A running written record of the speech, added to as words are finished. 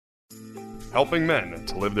helping men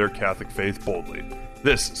to live their Catholic faith boldly.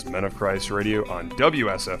 This is Men of Christ Radio on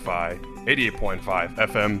WSFI 88.5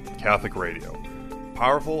 FM Catholic Radio.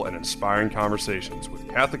 Powerful and inspiring conversations with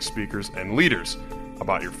Catholic speakers and leaders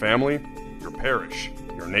about your family, your parish,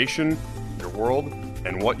 your nation, your world,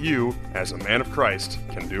 and what you, as a man of Christ,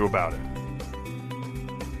 can do about it.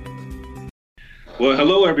 Well,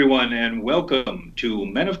 hello everyone, and welcome to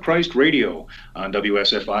Men of Christ Radio on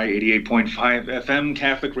WSFI 88.5 FM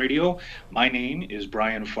Catholic Radio. My name is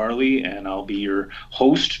Brian Farley, and I'll be your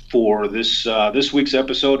host for this week's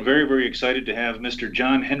episode. Very, very excited to have Mr.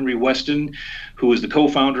 John Henry Weston, who is the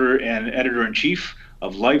co-founder and editor-in-chief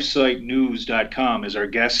of LifeSiteNews.com, as our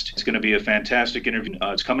guest. It's going to be a fantastic interview.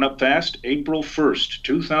 It's coming up fast, April 1st,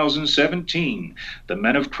 2017, the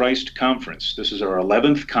Men of Christ Conference. This is our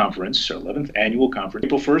 11th conference, our 11th annual conference.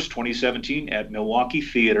 April 1st, 2017 at Milwaukee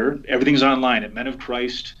Theater. Everything's online at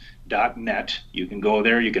menofchrist.net. You can go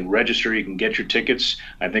there, you can register, you can get your tickets.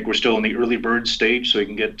 I think we're still in the early bird stage, so you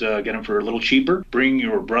can get them for a little cheaper. Bring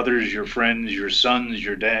your brothers, your friends, your sons,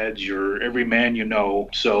 your dads, your every man you know.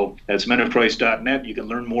 So that's menofchrist.net. You can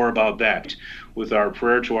learn more about that. With our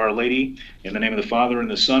prayer to Our Lady, in the name of the Father, and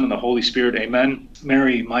the Son, and the Holy Spirit, amen.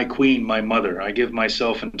 Mary, my Queen, my Mother, I give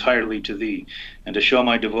myself entirely to thee, and to show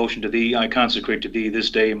my devotion to thee, I consecrate to thee this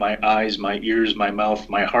day my eyes, my ears, my mouth,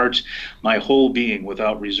 my heart, my whole being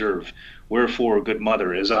without reserve. Wherefore, good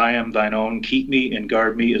Mother, as I am thine own, keep me and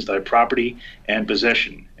guard me as thy property and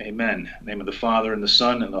possession. Amen. In the name of the Father, and the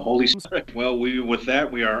Son, and the Holy Spirit. Well, with that,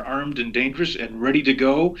 we are armed and dangerous and ready to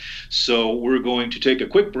go. So we're going to take a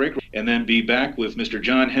quick break and then be back with Mr.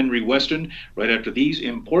 John Henry Weston right after these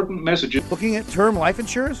important messages. Looking at term life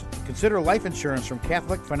insurance? Consider life insurance from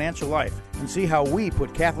Catholic Financial Life and see how we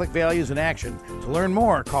put Catholic values in action. To learn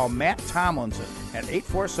more, call Matt Tomlinson at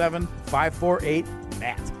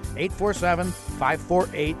 847-548-MATT.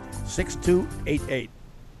 847-548-6288.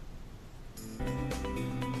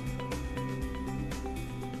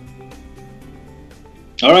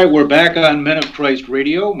 All right, we're back on Men of Christ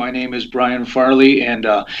Radio. My name is Brian Farley, and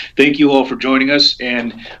thank you all for joining us.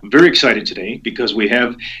 And I'm very excited today because we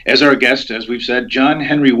have, as our guest, as we've said, John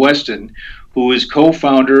Henry Weston, who is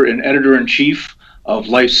co-founder and editor-in-chief of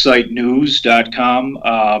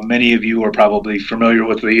LifeSiteNews.com. Many of you are probably familiar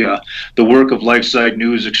with the work of LifeSite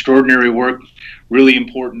News. Extraordinary work, really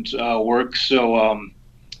important work. So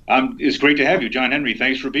it's great to have you, John Henry.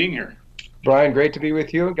 Thanks for being here. Brian, great to be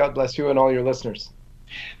with you. God bless you and all your listeners.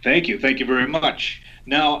 Thank you. Thank you very much.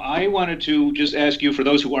 Now, I wanted to just ask you, for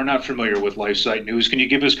those who are not familiar with LifeSite News, can you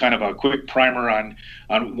give us kind of a quick primer on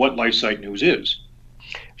what LifeSite News is?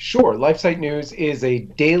 Sure. LifeSite News is a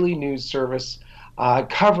daily news service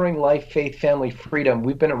covering life, faith, family, freedom.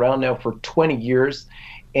 We've been around now for 20 years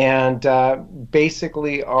and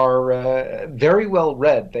basically are very well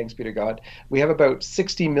read, thanks be to God. We have about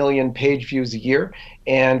 60 million page views a year,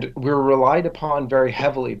 and we're relied upon very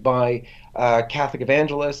heavily by Catholic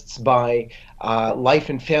evangelists, by life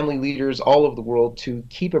and family leaders all over the world to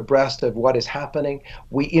keep abreast of what is happening.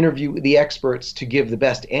 We interview the experts to give the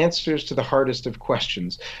best answers to the hardest of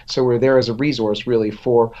questions. So we're there as a resource, really,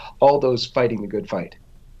 for all those fighting the good fight.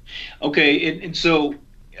 Okay, and so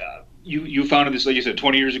you founded this, like you said,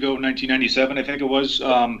 20 years ago, 1997, I think it was.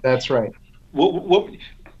 That's right. What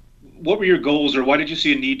were your goals, or why did you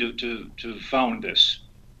see a need to found this?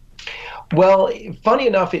 Well, funny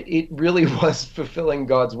enough, it really was fulfilling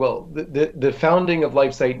God's will. The founding of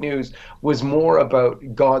LifeSite News was more about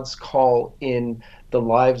God's call in the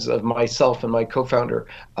lives of myself and my co-founder.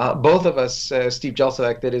 Both of us, Steve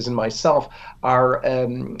Jelcevak, that is, and myself, are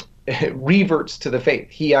reverts to the faith.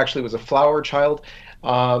 He actually was a flower child,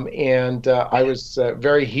 and I was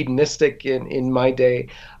very hedonistic in my day.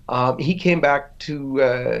 He came back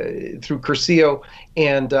through Cursillo,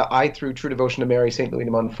 and I through True Devotion to Mary, St. Louis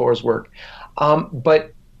de Montfort's work.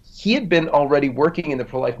 But he had been already working in the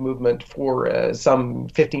pro-life movement for some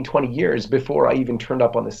 15, 20 years before I even turned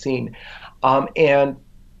up on the scene. And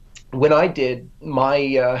when I did,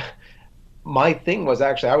 my thing was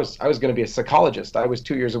actually I was going to be a psychologist. I was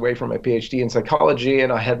 2 years away from my PhD in psychology,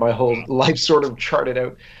 and I had my whole life sort of charted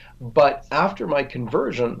out. But after my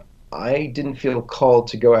conversion, I didn't feel called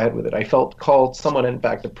to go ahead with it. I felt called. Someone, in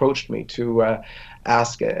fact, approached me to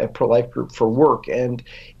ask a pro-life group for work, and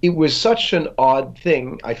it was such an odd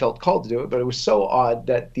thing. I felt called to do it, but it was so odd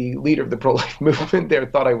that the leader of the pro-life movement there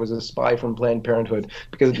thought I was a spy from Planned Parenthood,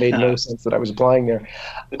 because it made no sense that I was applying there.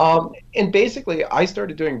 And basically, I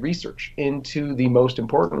started doing research into the most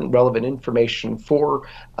important relevant information for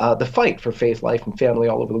the fight for faith, life, and family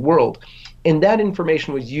all over the world. And that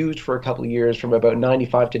information was used for a couple of years from about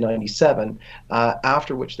 95 to 97,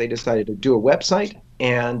 after which they decided to do a website,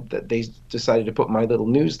 and they decided to put my little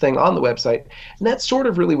news thing on the website. And that sort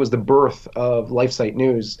of really was the birth of LifeSite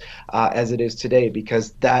News as it is today,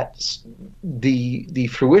 because that's the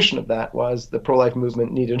fruition of that was the pro-life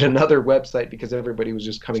movement needed another website because everybody was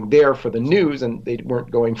just coming there for the news and they weren't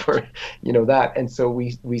going for, that. And so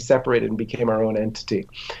we separated and became our own entity.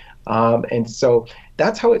 And so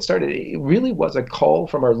that's how it started. It really was a call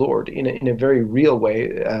from our Lord in a very real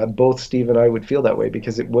way. Both Steve and I would feel that way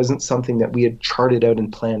because it wasn't something that we had charted out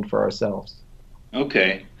and planned for ourselves.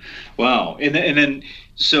 Okay, wow. And then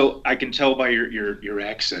so I can tell by your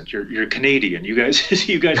accent, you're Canadian. You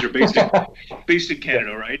guys are based in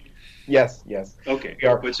Canada, right? Yes. Okay.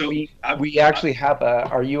 But so we actually have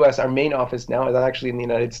our main office now is actually in the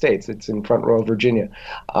United States. It's in Front Royal, Virginia,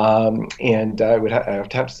 and I would have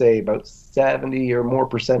to say about 70 or more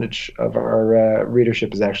percentage of our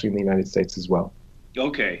readership is actually in the United States as well.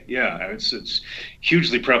 Okay, yeah, it's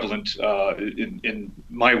hugely prevalent in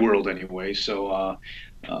my world anyway. So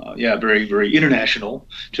yeah, very very international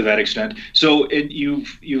to that extent. So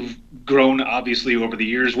you've grown obviously over the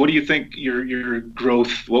years. What do you think your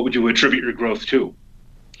growth? What would you attribute your growth to?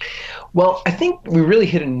 Well, I think we really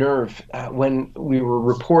hit a nerve when we were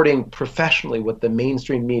reporting professionally what the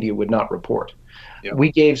mainstream media would not report. Yep.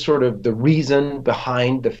 We gave sort of the reason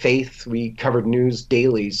behind the faith. We covered news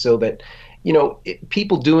daily so that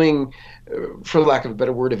people doing, for lack of a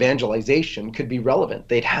better word, evangelization could be relevant.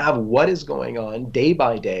 They'd have what is going on day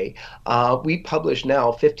by day. We publish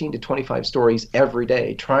now 15 to 25 stories every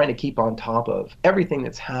day, trying to keep on top of everything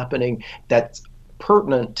that's happening that's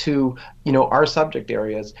pertinent to our subject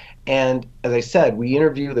areas. And as I said, we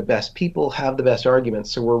interview the best people, have the best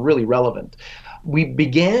arguments, so we're really relevant. We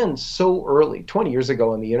began so early, 20 years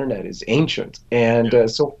ago, and the internet is ancient. And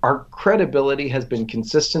so our credibility has been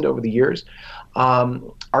consistent over the years.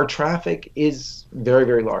 Our traffic is very,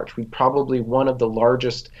 very large. We're probably one of the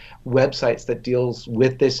largest websites that deals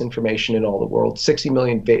with this information in all the world. 60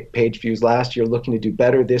 million page views last year, looking to do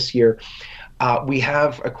better this year. We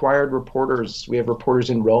have acquired reporters. We have reporters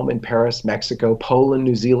in Rome, in Paris, Mexico, Poland,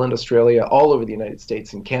 New Zealand, Australia, all over the United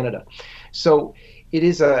States and Canada. So it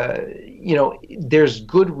is there's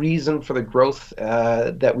good reason for the growth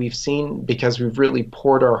that we've seen because we've really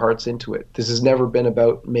poured our hearts into it. This has never been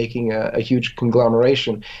about making a huge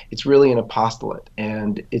conglomeration. It's really an apostolate,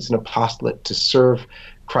 and it's an apostolate to serve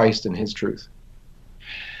Christ and his truth.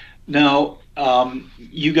 Now,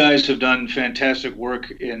 you guys have done fantastic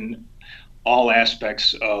work in all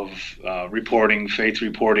aspects of reporting, faith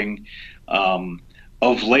reporting.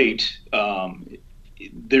 Of late,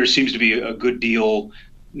 there seems to be a good deal,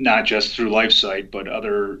 not just through LifeSite, but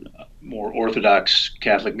other more orthodox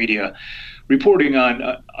Catholic media, reporting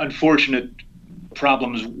on unfortunate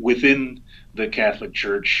problems within the Catholic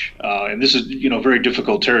Church. And this is, very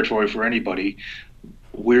difficult territory for anybody.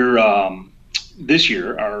 We're this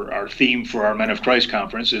year, our theme for our Men of Christ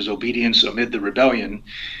conference is Obedience Amid the Rebellion.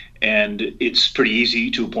 And it's pretty easy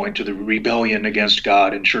to point to the rebellion against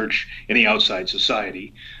God and church in the outside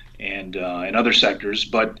society and in other sectors.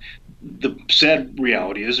 But the sad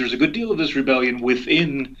reality is there's a good deal of this rebellion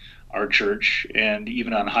within our church and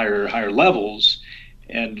even on higher levels.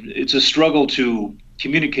 And it's a struggle to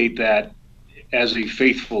communicate that as a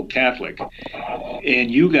faithful Catholic.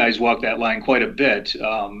 And you guys walk that line quite a bit,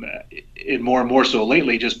 and more and more so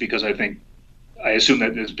lately, just because I assume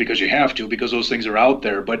that it's because you have to, because those things are out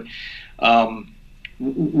there. But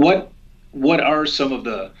what are some of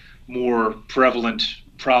the more prevalent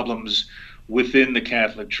problems within the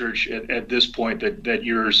Catholic Church at this point that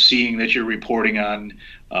you're seeing, that you're reporting on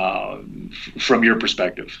from your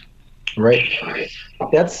perspective? Right.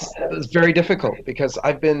 That's very difficult because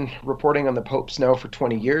I've been reporting on the popes now for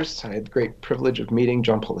 20 years. I had the great privilege of meeting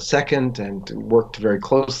John Paul II and worked very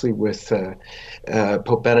closely with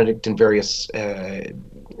Pope Benedict and various,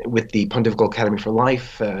 with the Pontifical Academy for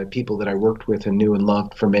Life, people that I worked with and knew and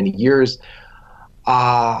loved for many years.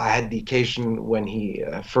 I had the occasion when he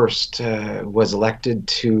first was elected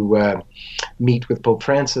to meet with Pope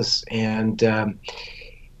Francis, and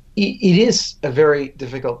it is a very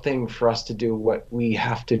difficult thing for us to do what we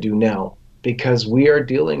have to do now, because we are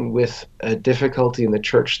dealing with a difficulty in the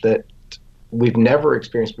church that we've never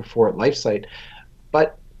experienced before at LifeSite.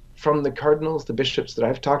 But from the cardinals, the bishops that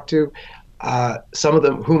I've talked to, some of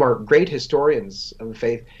them whom are great historians of the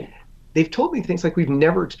faith, they've told me things like, we've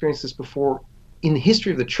never experienced this before in the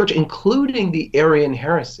history of the church, including the Arian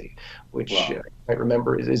heresy, which might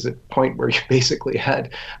remember, is a point where you basically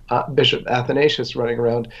had Bishop Athanasius running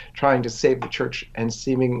around trying to save the church, and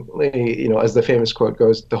seemingly, as the famous quote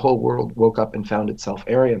goes, the whole world woke up and found itself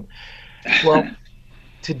Arian. Well,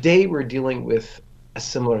 today we're dealing with a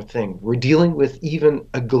similar thing. We're dealing with even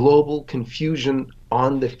a global confusion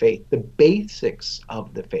on the faith, the basics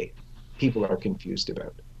of the faith. People are confused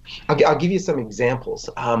about. I'll give you some examples.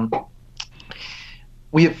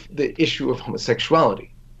 We have the issue of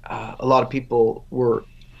homosexuality. A lot of people were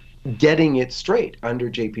getting it straight under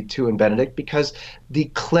JP2 and Benedict because the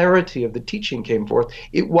clarity of the teaching came forth.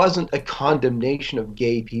 It wasn't a condemnation of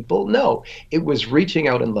gay people. No, it was reaching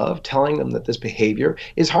out in love, telling them that this behavior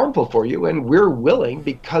is harmful for you, and we're willing,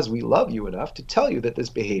 because we love you enough, to tell you that this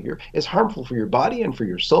behavior is harmful for your body and for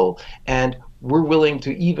your soul, and we're willing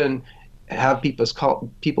to even have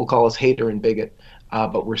people call us hater and bigot,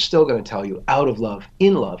 but we're still going to tell you out of love,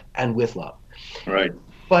 in love, and with love. Right.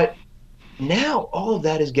 But now all of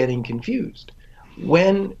that is getting confused.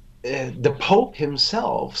 When the Pope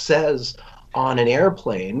himself says on an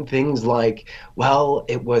airplane things like, well,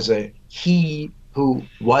 it was a he who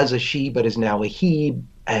was a she but is now a he,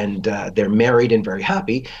 and they're married and very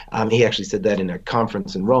happy. He actually said that in a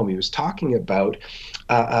conference in Rome. He was talking about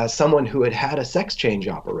someone who had had a sex change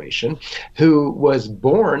operation, who was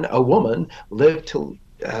born a woman, lived till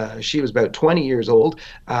she was about 20 years old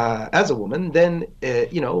as a woman, then,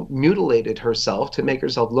 mutilated herself to make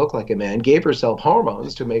herself look like a man, gave herself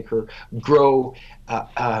hormones to make her grow,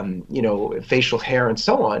 facial hair and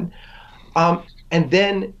so on. And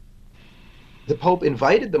then the Pope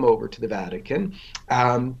invited them over to the Vatican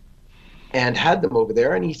and had them over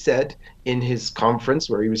there. And he said in his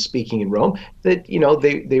conference where he was speaking in Rome that,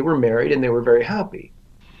 they were married and they were very happy.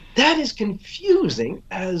 That is confusing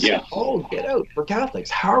as all get out for Catholics.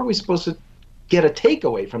 How are we supposed to get a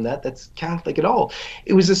takeaway from that that's Catholic at all?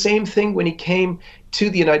 It was the same thing when he came to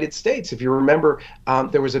the United States. If you remember,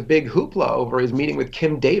 there was a big hoopla over his meeting with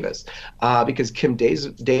Kim Davis, because Kim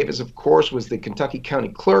Davis, of course, was the Kentucky County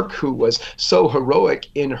Clerk who was so heroic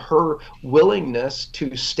in her willingness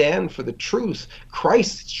to stand for the truth,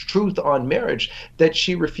 Christ's truth on marriage, that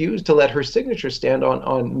she refused to let her signature stand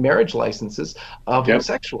on marriage licenses of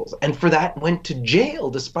homosexuals. And for that went to jail,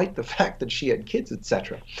 despite the fact that she had kids,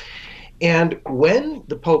 etc. And when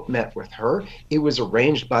the Pope met with her, it was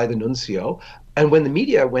arranged by the nuncio. And when the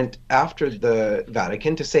media went after the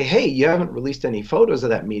Vatican to say, hey, you haven't released any photos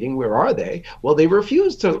of that meeting, where are they? Well, they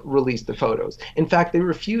refused to release the photos. In fact, they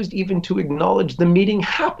refused even to acknowledge the meeting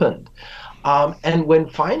happened. And when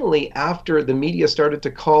finally, after the media started to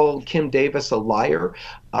call Kim Davis a liar,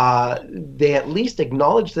 they at least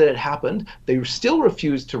acknowledged that it happened. They still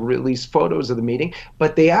refused to release photos of the meeting,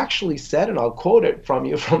 but they actually said, and I'll quote it from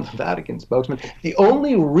you from the Vatican spokesman, the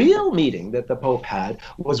only real meeting that the Pope had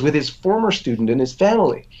was with his former student and his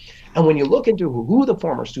family. And when you look into who the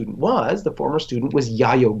former student was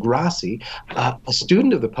Yayo Grassi, a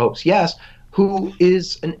student of the Pope's, yes, who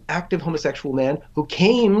is an active homosexual man who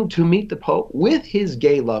came to meet the Pope with his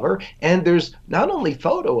gay lover. And there's not only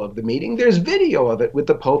photo of the meeting, there's video of it with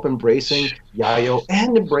the Pope embracing Yayo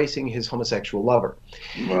and embracing his homosexual lover.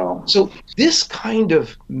 Wow. So this kind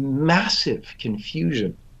of massive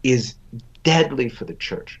confusion is deadly for the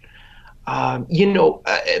church.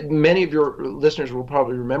 Many of your listeners will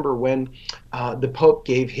probably remember when the Pope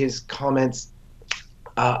gave his comments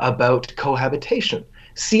about cohabitation.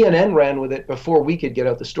 CNN ran with it before we could get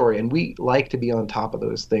out the story, and we like to be on top of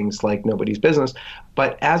those things like nobody's business.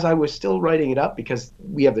 But as I was still writing it up, because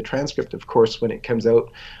we have the transcript, of course, when it comes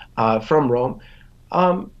out from Rome,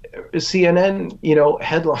 CNN,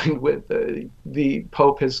 headlined with the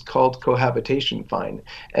Pope has called cohabitation fine.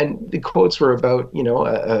 And the quotes were about,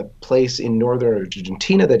 a place in northern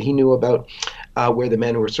Argentina that he knew about where the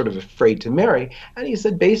men were sort of afraid to marry. And he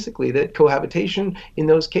said basically that cohabitation in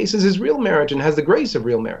those cases is real marriage and has the grace of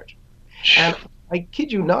real marriage. And I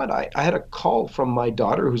kid you not, I had a call from my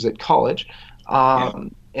daughter who's at college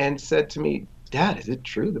and said to me, Dad, is it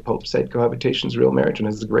true the Pope said cohabitation is real marriage and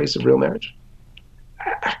has the grace of real marriage?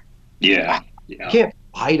 Yeah. I can't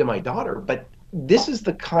lie to my daughter, but this is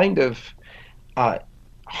the kind of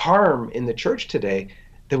harm in the church today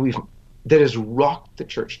that has rocked the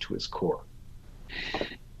church to its core.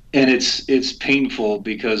 And it's painful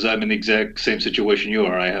because I'm in the exact same situation you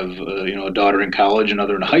are. I have a daughter in college,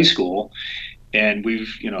 another in high school, and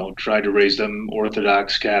we've tried to raise them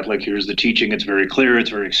Orthodox Catholic. Here's the teaching; it's very clear, it's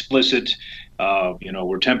very explicit.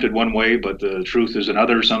 We're tempted one way, but the truth is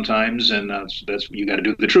another sometimes, and that's you got to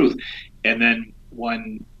do the truth. And then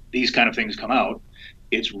when these kind of things come out,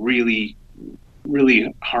 it's really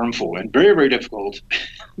really harmful and very, very difficult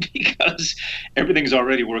because everything's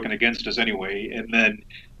already working against us anyway. And then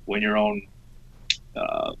when your own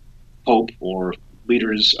pope or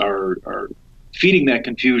leaders are feeding that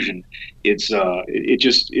confusion,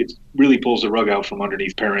 it really pulls the rug out from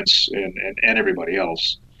underneath parents and everybody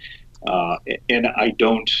else. And I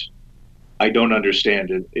don't understand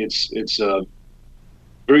it. It's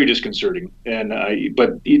very disconcerting.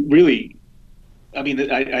 But it really, I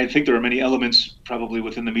mean, I think there are many elements probably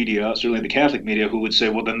within the media, certainly the Catholic media, who would say,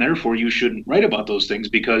 well, then therefore you shouldn't write about those things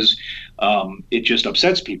because it just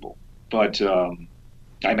upsets people. But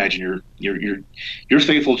I imagine you're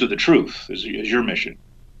faithful to the truth is your mission.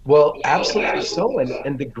 Well, absolutely so.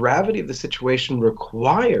 And the gravity of the situation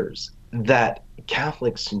requires that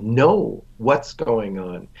Catholics know what's going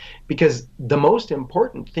on, because the most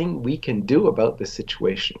important thing we can do about this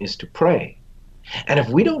situation is to pray. And if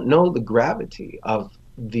we don't know the gravity of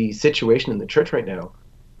the situation in the church right now,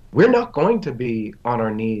 we're not going to be on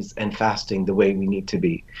our knees and fasting the way we need to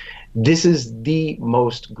be. This is the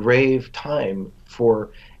most grave time for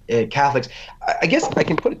Catholics. I guess I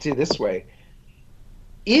can put it to you this way.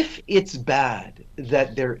 If it's bad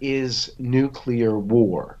that there is nuclear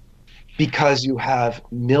war because you have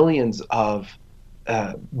millions of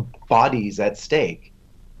bodies at stake,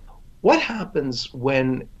 what happens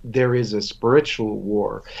when there is a spiritual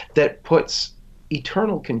war that puts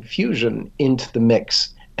eternal confusion into the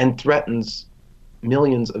mix and threatens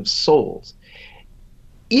millions of souls?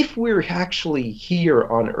 If we're actually here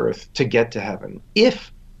on earth to get to heaven,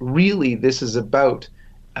 if really this is about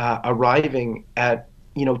arriving at,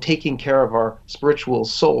 taking care of our spiritual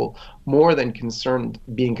soul more than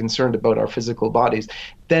being concerned about our physical bodies,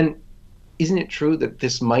 then isn't it true that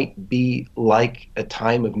this might be like a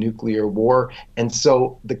time of nuclear war? And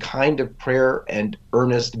so the kind of prayer and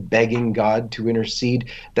earnest begging God to intercede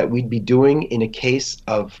that we'd be doing in a case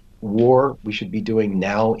of war, we should be doing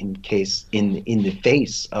now in the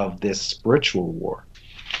face of this spiritual war.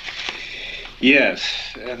 Yes,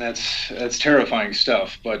 and that's terrifying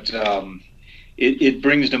stuff. But it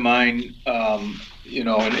brings to mind,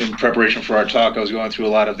 in preparation for our talk, I was going through a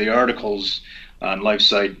lot of the articles on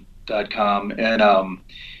LifeSite.com, and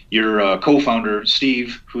your co-founder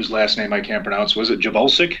Steve, whose last name I can't pronounce, was it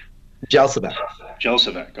Jablsik? Jelcevac.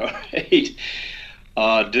 All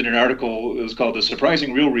right. Did an article. It was called "The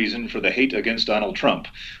Surprising Real Reason for the Hate Against Donald Trump,"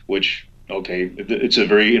 which, okay, it's a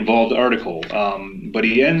very involved article. But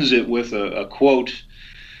he ends it with a quote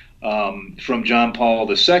from John Paul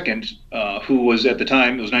II, who was at the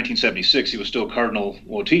time, it was 1976. He was still Cardinal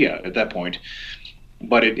Wojtyla at that point.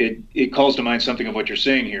 But it calls to mind something of what you're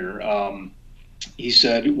saying here. He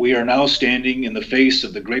said, "We are now standing in the face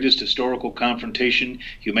of the greatest historical confrontation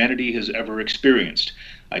humanity has ever experienced.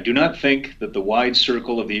 I do not think that the wide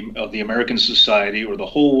circle of the American society or the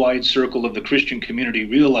whole wide circle of the Christian community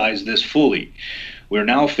realize this fully. We're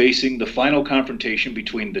now facing the final confrontation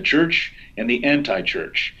between the church and the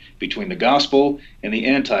anti-church, between the gospel and the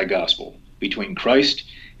anti-gospel, between Christ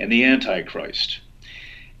and the antichrist."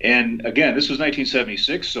 And again, this was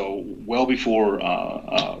 1976, so well before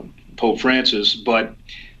Pope Francis. But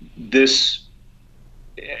this,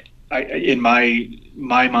 in my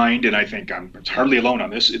mind, and I think I'm hardly alone on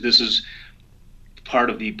this, this is part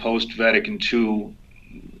of the post-Vatican II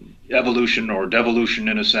evolution or devolution,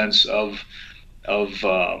 in a sense, of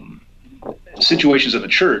situations in the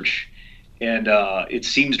church, and it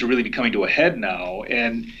seems to really be coming to a head now.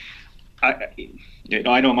 And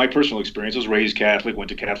I know my personal experience. I was raised Catholic, went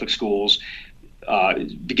to Catholic schools,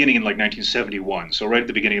 beginning in like 1971. So right at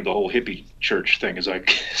the beginning of the whole hippie church thing, as I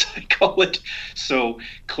call it. So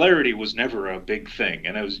clarity was never a big thing,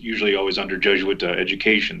 and I was usually always under Jesuit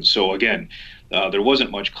education. So again, there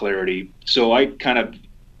wasn't much clarity. So I kind of,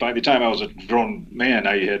 by the time I was a grown man,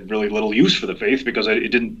 I had really little use for the faith because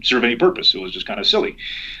it didn't serve any purpose. It was just kind of silly.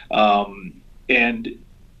 And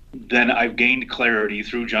then I've gained clarity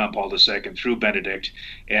through John Paul II, through Benedict,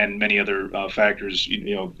 and many other factors,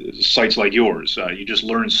 sites like yours. You just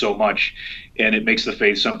learn so much, and it makes the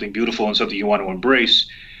faith something beautiful and something you want to embrace.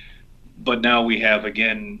 But now we have,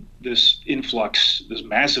 again, this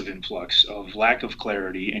massive influx of lack of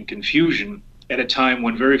clarity and confusion at a time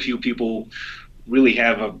when very few people really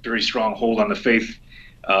have a very strong hold on the faith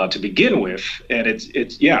to begin with.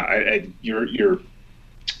 And your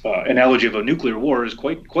analogy of a nuclear war is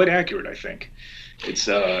quite accurate. I think it's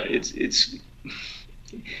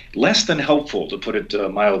less than helpful, to put it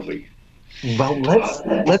mildly. Well,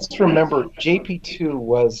 let's remember JP2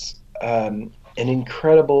 was an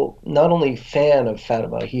incredible, not only fan of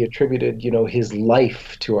Fatima, he attributed his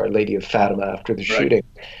life to Our Lady of Fatima after the shooting,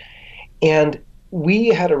 and we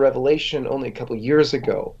had a revelation only a couple of years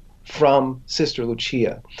ago from Sister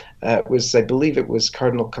Lucia. I believe it was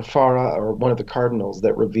Cardinal Caffarra, or one of the cardinals,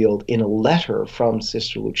 that revealed in a letter from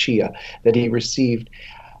Sister Lucia that he received.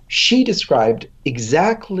 She described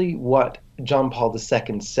exactly what John Paul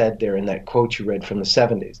II said there in that quote you read from the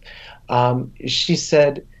 70s. She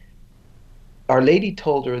said, Our Lady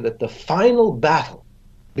told her that the final battle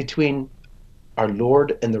between our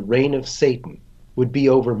Lord and the reign of Satan would be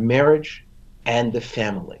over marriage and the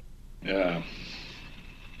family. Yeah.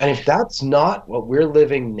 And if that's not what we're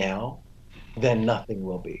living now, then nothing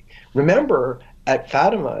will be. Remember, at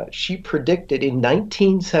Fatima, she predicted in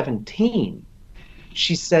 1917,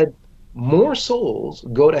 she said, more souls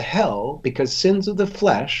go to hell because sins of the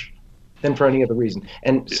flesh than for any other reason.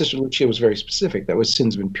 And Sister Lucia was very specific. That was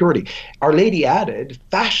sins of impurity. Our Lady added,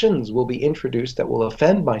 fashions will be introduced that will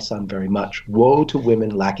offend my son very much. Woe to women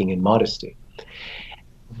lacking in modesty.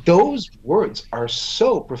 Those words are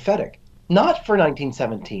so prophetic. Not for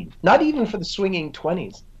 1917, not even for the swinging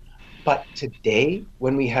 20s, but today,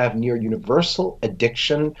 when we have near universal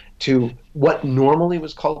addiction to what normally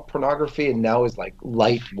was called pornography and now is like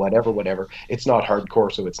light, whatever, it's not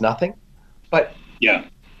hardcore, so it's nothing. But yeah,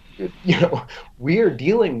 we are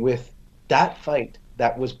dealing with that fight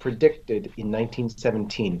that was predicted in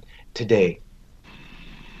 1917 today.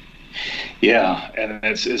 Yeah, and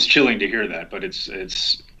it's chilling to hear that, but it's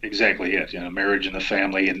exactly it. Marriage and the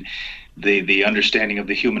family and the understanding of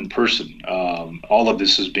the human person. All of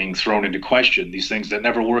this is being thrown into question. These things that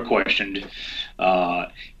never were questioned,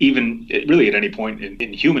 even really at any point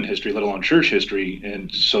in human history, let alone church history.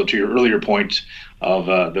 And so, to your earlier point of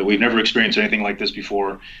that we've never experienced anything like this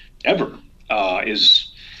before, ever, is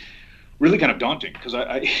really kind of daunting, because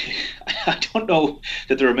I don't know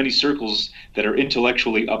that there are many circles that are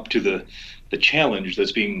intellectually up to the challenge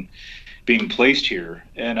that's being placed here.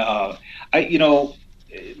 And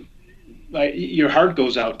your heart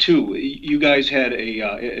goes out too. You guys had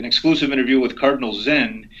an exclusive interview with Cardinal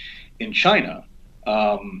Zen in China,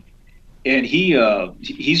 and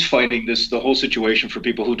he's fighting the whole situation. For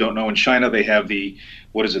people who don't know, in China they have the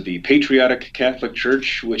Patriotic Catholic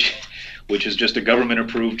Church, which is just a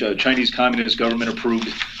government-approved, Chinese Communist government-approved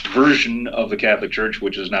version of the Catholic Church,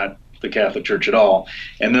 which is not the Catholic Church at all.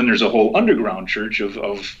 And then there's a whole underground church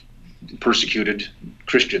of persecuted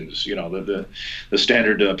Christians, the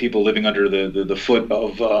standard people living under the foot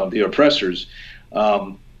of the oppressors.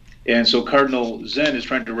 And so Cardinal Zen is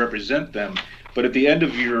trying to represent them. But at the end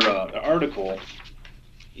of your article,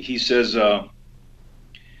 he says,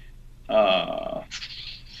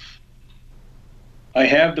 I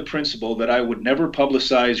have the principle that I would never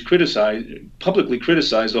publicly criticize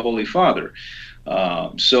the Holy Father.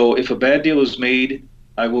 So if a bad deal is made,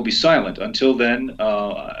 I will be silent. Until then,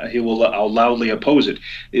 I'll loudly oppose it.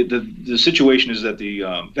 The situation is that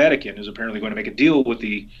the Vatican is apparently going to make a deal with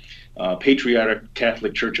the Patriotic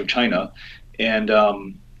Catholic Church of China and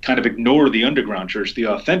kind of ignore the underground church, the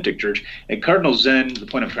authentic church. And Cardinal Zen, the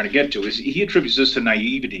point I'm trying to get to, is he attributes this to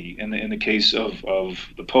naivety in the case of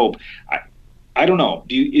the Pope. I don't know.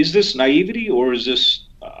 Is this naivety, or is this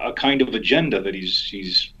a kind of agenda that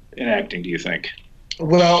he's enacting, do you think?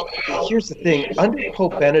 Well, here's the thing. Under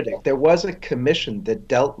Pope Benedict, there was a commission that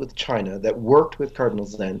dealt with China, that worked with Cardinal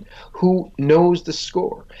Zen, who knows the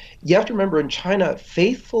score. You have to remember, in China,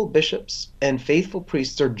 faithful bishops and faithful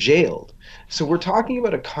priests are jailed. So we're talking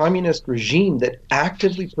about a communist regime that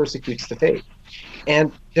actively persecutes the faith.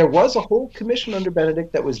 And there was a whole commission under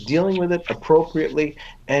Benedict that was dealing with it appropriately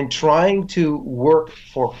and trying to work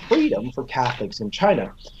for freedom for Catholics in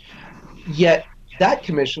China. Yet that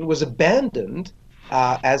commission was abandoned,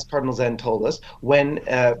 as Cardinal Zen told us, when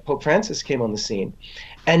Pope Francis came on the scene.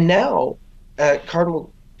 And now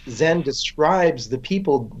Cardinal Zen describes the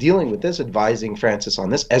people dealing with this, advising Francis on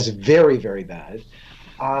this, as very, very bad,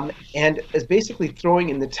 and as basically throwing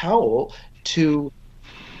in the towel to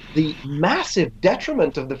the massive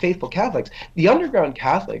detriment of the faithful Catholics. The underground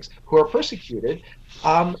Catholics who are persecuted,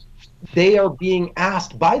 they are being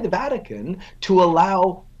asked by the Vatican to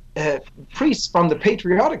allow priests from the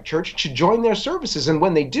Patriotic Church to join their services. And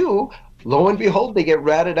when they do, lo and behold, they get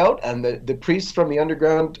ratted out, and the priests from the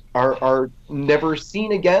underground are never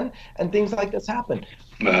seen again, and things like this happen.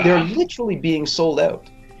 They're literally being sold out.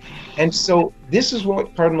 And so this is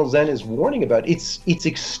what Cardinal Zen is warning about. It's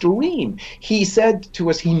extreme. He said to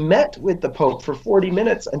us he met with the Pope for 40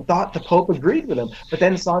 minutes and thought the Pope agreed with him, but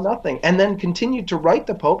then saw nothing, and then continued to write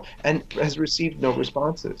the Pope and has received no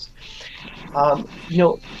responses.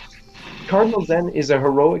 Cardinal Zen is a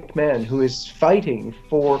heroic man who is fighting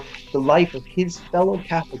for the life of his fellow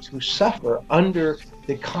Catholics who suffer under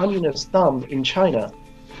the communist thumb in China.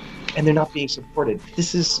 and they're not being supported.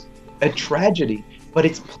 This is a tragedy, but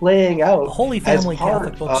it's playing out. The Holy Family as part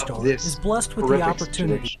Catholic Bookstore of this is blessed with the horrific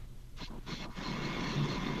opportunity. situation.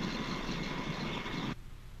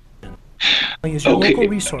 Is your Okay. local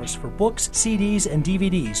resource for books, CDs, and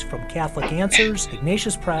DVDs from Catholic Answers,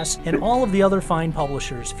 Ignatius Press, and all of the other fine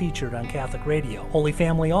publishers featured on Catholic Radio. Holy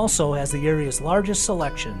Family also has the area's largest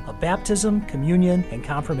selection of baptism, communion, and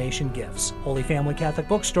confirmation gifts. Holy Family Catholic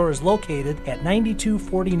Bookstore is located at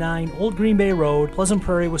 9249 Old Green Bay Road, Pleasant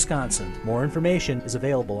Prairie, Wisconsin. More information is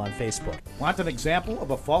available on Facebook. Want an example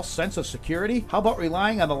of a false sense of security? How about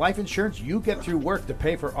relying on the life insurance you get through work to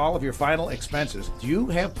pay for all of your final expenses? Do you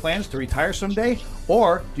have plans to retire someday?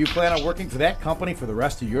 Or do you plan on working for that company for the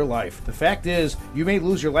rest of your life? The fact is, you may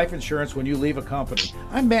lose your life insurance when you leave a company.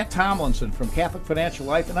 I'm Matt Tomlinson from Catholic Financial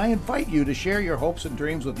Life, and I invite you to share your hopes and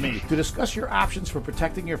dreams with me. To discuss your options for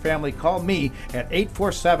protecting your family, call me at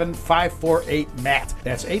 847-548-MATT.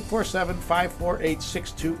 That's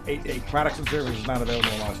 847-548-6288. Products and services not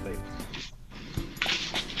available in all states.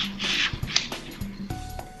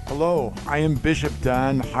 Hello, I am Bishop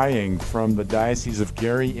Don Hying from the Diocese of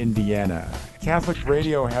Gary, Indiana. Catholic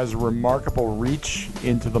Radio has a remarkable reach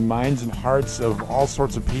into the minds and hearts of all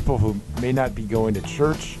sorts of people who may not be going to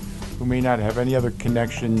church, who may not have any other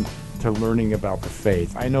connection to learning about the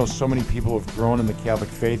faith. I know so many people have grown in the Catholic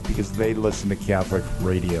faith because they listen to Catholic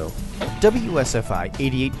Radio. WSFI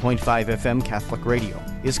 88.5 FM Catholic Radio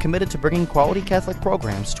is committed to bringing quality Catholic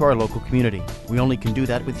programs to our local community. We only can do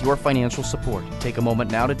that with your financial support. Take a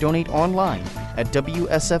moment now to donate online at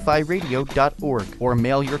WSFIRadio.org or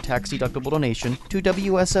mail your tax-deductible donation to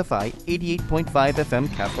WSFI 88.5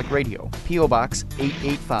 FM Catholic Radio, P.O. Box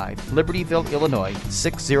 885, Libertyville, Illinois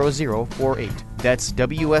 60048. That's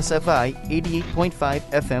WSFI 88.5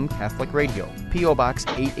 FM Catholic Radio, P.O. Box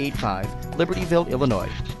 885, Libertyville, Illinois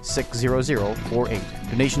 60048.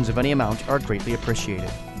 Donations of any amount are greatly appreciated.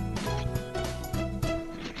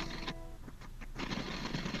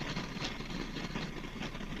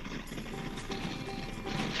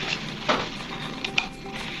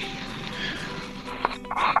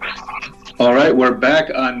 All right, we're back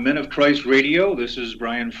on Men of Christ Radio. This is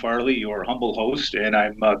Brian Farley, your humble host, and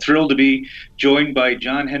I'm thrilled to be joined by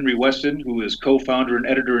John Henry Weston, who is co-founder and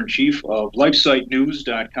editor-in-chief of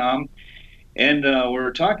LifeSiteNews.com. And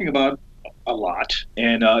we're talking about a lot,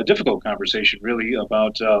 and a difficult conversation, really,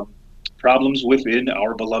 about problems within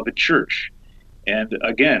our beloved church. And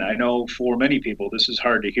again, I know for many people, this is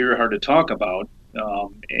hard to hear, hard to talk about,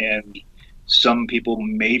 and some people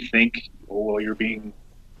may think, oh, well, you're being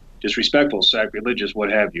disrespectful, sacrilegious,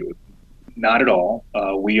 what have you. Not at all.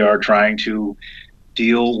 We are trying to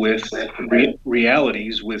deal with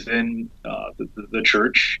realities within the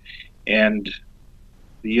church and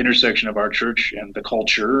the intersection of our church and the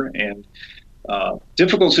culture and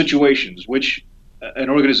difficult situations, which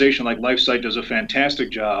an organization like LifeSite does a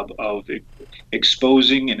fantastic job of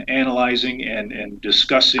exposing and analyzing and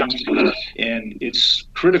discussing. And it's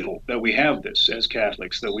critical that we have this as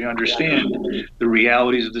Catholics, that we understand the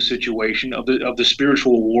realities of the situation, of the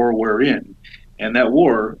spiritual war we're in. And that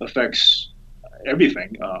war affects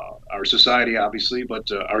everything, our society, obviously,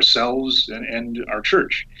 but ourselves and our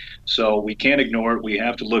church. So we can't ignore it. We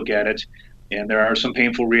have to look at it. And there are some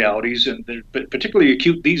painful realities, and they're particularly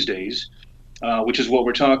acute these days, which is what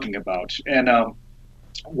we're talking about. And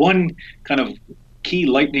one kind of key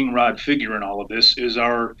lightning rod figure in all of this is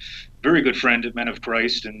our very good friend at Men of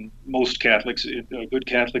Christ, and most Catholics, good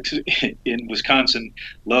Catholics in Wisconsin,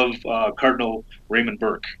 love Cardinal Raymond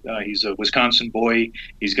Burke. He's a Wisconsin boy.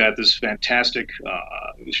 He's got this fantastic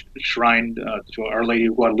shrine to Our Lady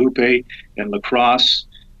of Guadalupe in La Crosse.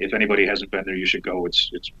 If anybody hasn't been there, you should go.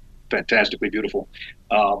 It's fantastically beautiful.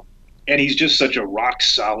 And he's just such a rock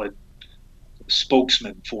solid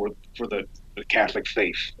spokesman for the Catholic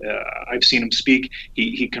faith. I've seen him speak.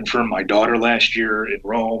 He confirmed my daughter last year in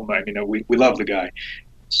Rome. I mean, we love the guy.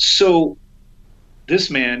 So this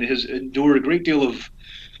man has endured a great deal of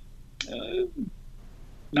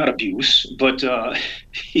not abuse, but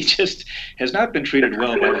he just has not been treated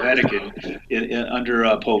well by the Vatican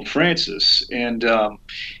under Pope Francis, and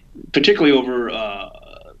particularly over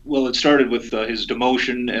well, it started with his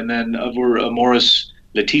demotion, and then over Amoris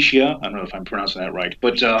Laetitia. I don't know if I'm pronouncing that right.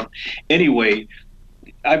 But anyway,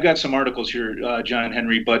 I've got some articles here, John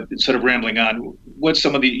Henry, but instead of rambling on, what's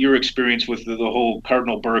some of your experience with the whole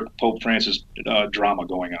Cardinal Burke, Pope Francis drama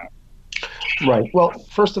going on? Right. Well,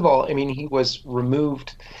 first of all, I mean, he was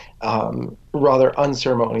removed rather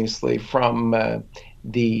unceremoniously from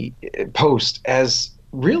the post as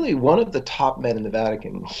really one of the top men in the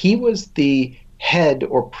Vatican. He was the head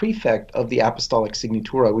or prefect of the Apostolic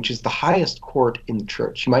Signatura, which is the highest court in the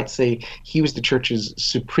church. You might say he was the church's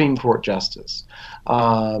Supreme Court justice,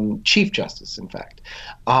 Chief Justice, in fact.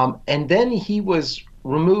 And then he was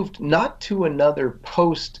removed not to another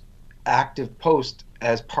active post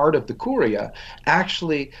as part of the Curia,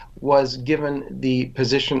 actually was given the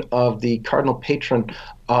position of the cardinal patron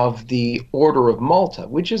of the Order of Malta,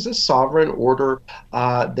 which is a sovereign order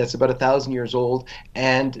that's about 1,000 years old,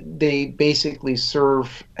 and they basically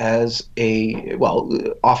serve as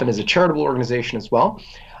often as a charitable organization as well.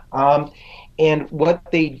 And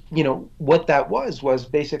what that was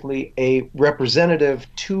basically a representative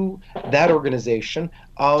to that organization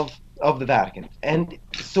of the Vatican. And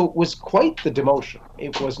so it was quite the demotion.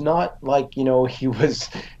 It was not like, he was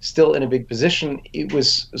still in a big position. It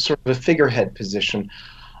was sort of a figurehead position.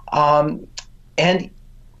 And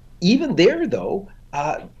even there, though,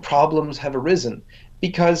 problems have arisen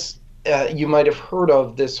because you might have heard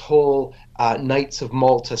of this whole Knights of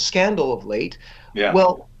Malta scandal of late. Yeah.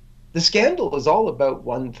 Well, the scandal is all about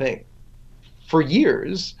one thing. For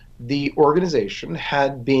years, the organization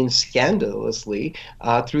had been scandalously,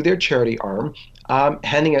 through their charity arm,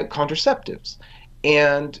 handing out contraceptives.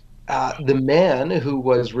 And the man who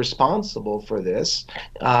was responsible for this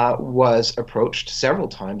was approached several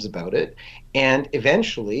times about it. And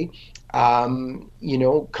eventually,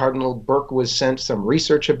 Cardinal Burke was sent some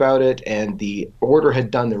research about it, and the order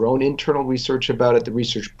had done their own internal research about it. The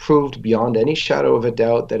research proved beyond any shadow of a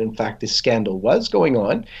doubt that, in fact, this scandal was going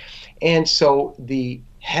on. And so the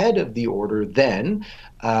head of the order then,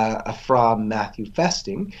 Fra Matthew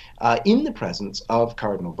Festing, in the presence of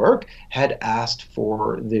Cardinal Burke, had asked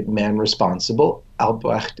for the man responsible,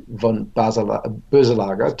 Albrecht von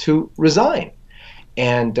Boeselager, to resign.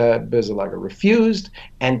 And Boeselager refused,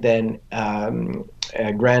 and then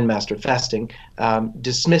Grand Master Festing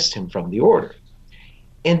dismissed him from the order.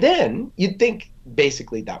 And then you'd think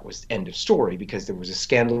basically that was end of story, because there was a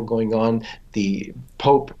scandal going on. The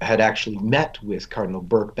Pope had actually met with Cardinal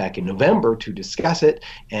Burke back in November to discuss it,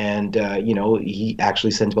 and he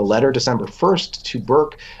actually sent him a letter December 1st to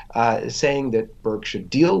Burke saying that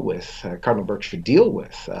Cardinal Burke should deal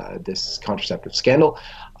with this contraceptive scandal.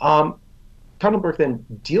 Cardinal Burke then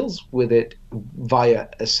deals with it via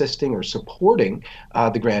assisting or supporting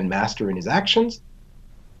the Grand Master in his actions.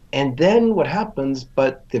 And then what happens,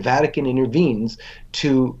 but the Vatican intervenes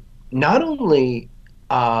to not only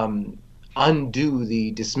undo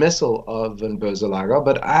the dismissal of von Boeselager,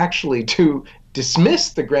 but actually to dismiss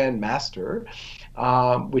the Grand Master,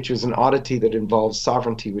 which is an oddity that involves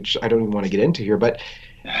sovereignty, which I don't even want to get into here. But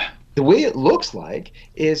the way it looks like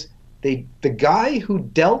is the guy who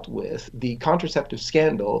dealt with the contraceptive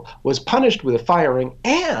scandal was punished with a firing,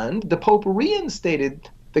 and the Pope reinstated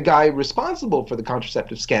the guy responsible for the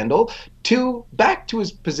contraceptive scandal back to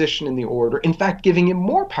his position in the order, in fact giving him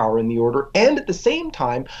more power in the order, and at the same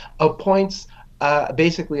time appoints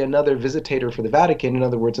basically another visitator for the Vatican, in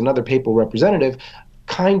other words, another papal representative,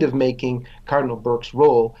 kind of making Cardinal Burke's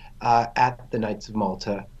role at the Knights of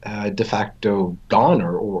Malta de facto gone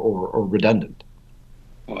or redundant.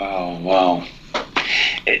 Wow.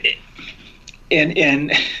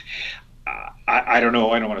 And I don't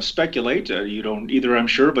know. I don't want to speculate. You don't either, I'm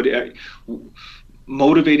sure. But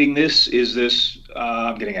motivating this, is this?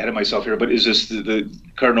 I'm getting ahead of myself here. But is this the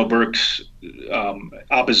Cardinal Burke's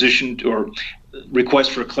opposition or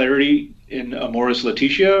request for clarity in Amoris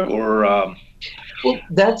Laetitia, or? Well,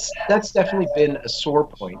 that's definitely been a sore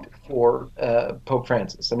point for Pope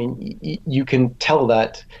Francis. I mean, you can tell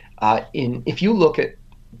that if you look at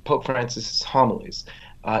Pope Francis's homilies,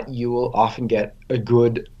 you will often get a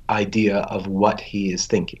good idea of what he is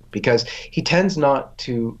thinking, because he tends not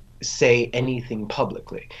to say anything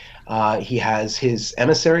publicly. He has his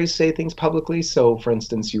emissaries say things publicly. So, for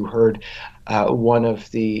instance, you heard one of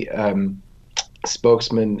the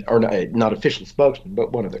spokesmen, or not official spokesman,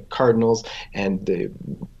 but one of the cardinals and the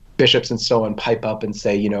bishops and so on pipe up and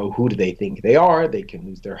say, who do they think they are? They can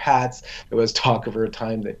lose their hats. There was talk over a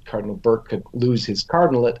time that Cardinal Burke could lose his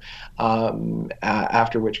cardinalate,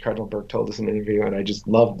 after which Cardinal Burke told us in an interview, and I just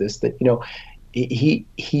loved this, that,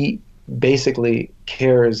 he basically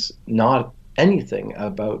cares not anything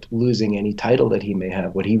about losing any title that he may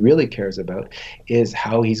have. What he really cares about is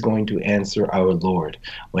how he's going to answer our Lord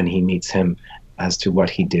when he meets him as to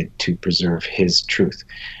what he did to preserve his truth.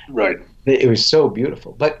 Right. It was so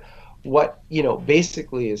beautiful. But what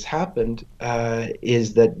basically has happened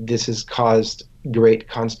is that this has caused great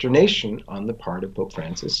consternation on the part of Pope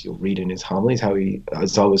Francis. You'll read in his homilies how he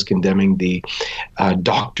is always condemning the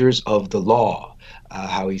doctors of the law,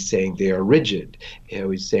 how he's saying they are rigid, how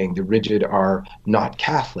he's saying the rigid are not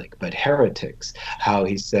Catholic but heretics, how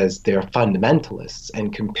he says they're fundamentalists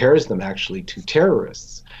and compares them actually to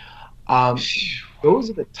terrorists. Those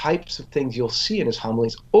are the types of things you'll see in his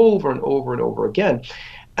homilies over and over and over again.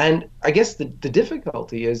 And I guess the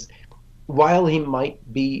difficulty is, while he might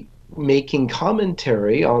be making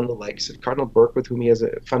commentary on the likes of Cardinal Burke, with whom he has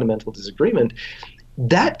a fundamental disagreement,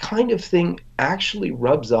 that kind of thing actually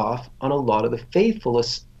rubs off on a lot of the faithful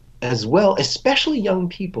as well, especially young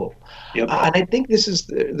people. Yep. And I think this is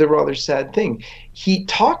the rather sad thing. He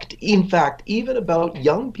talked, in fact, even about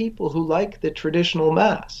young people who like the traditional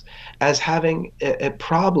Mass as having a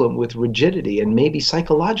problem with rigidity and maybe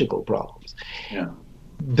psychological problems. Yeah.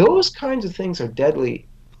 Those kinds of things are deadly,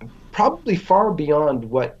 probably far beyond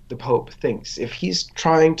what the Pope thinks. If he's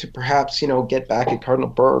trying to perhaps, get back at Cardinal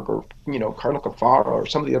Burke or, Cardinal Caffarra or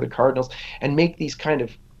some of the other cardinals and make these kind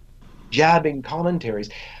of jabbing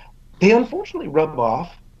commentaries, they unfortunately rub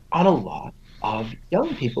off on a lot of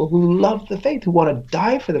young people who love the faith, who want to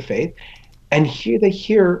die for the faith, and here they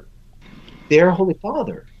hear their Holy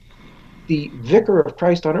Father, the Vicar of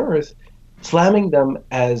Christ on earth, slamming them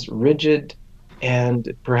as rigid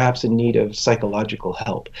and perhaps in need of psychological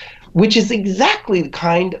help, which is exactly the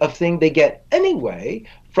kind of thing they get anyway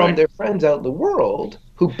from their friends out in the world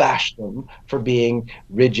who bash them for being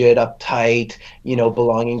rigid, uptight,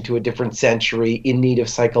 belonging to a different century, in need of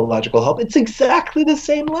psychological help. It's exactly the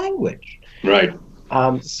same language. Right.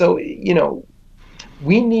 So,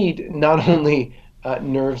 we need not only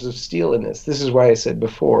nerves of steel in this. This is why I said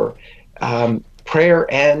before, prayer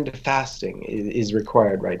and fasting is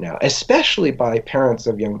required right now, especially by parents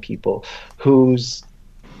of young people whose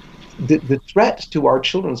the threat to our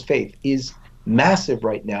children's faith is massive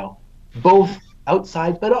right now, both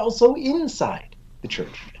outside but also inside the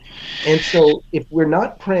church. And so if we're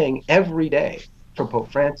not praying every day for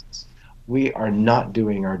Pope Francis, we are not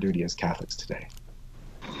doing our duty as Catholics today.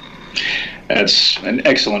 That's an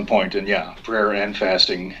excellent point. And yeah, prayer and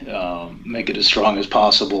fasting, make it as strong as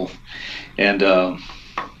possible. And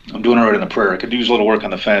I'm doing all right on the prayer. I could use a little work on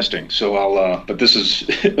the fasting. So but this is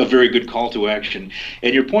a very good call to action.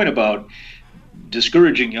 And your point about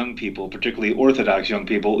discouraging young people, particularly Orthodox young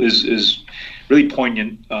people, is really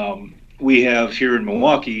poignant. We have here in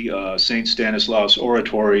Milwaukee St. Stanislaus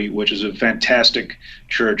Oratory, which is a fantastic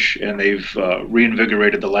church, and they've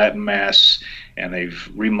reinvigorated the Latin Mass, and they've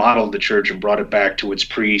remodeled the church and brought it back to its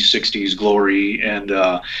pre-60s glory, and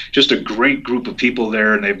just a great group of people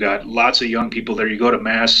there, and they've got lots of young people there. You go to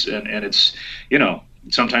Mass, and it's,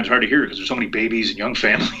 sometimes hard to hear because there's so many babies and young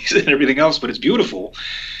families and everything else, but it's beautiful.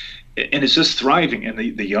 And it's just thriving, and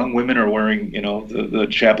the young women are wearing, the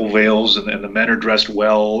chapel veils, and the men are dressed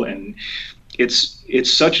well, and it's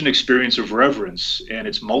such an experience of reverence, and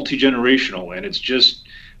it's multi-generational, and it's just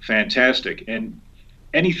fantastic. And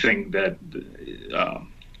anything that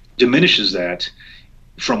diminishes that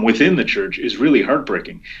from within the church is really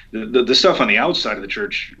heartbreaking. The stuff on the outside of the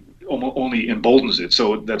church only emboldens it,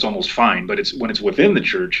 so that's almost fine. But it's when it's within the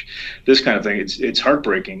church, this kind of thing, it's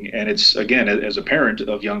heartbreaking, and it's, again, as a parent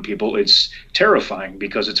of young people, it's terrifying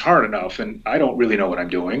because it's hard enough, and I don't really know what I'm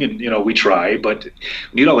doing, and we try, but we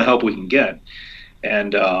need all the help we can get,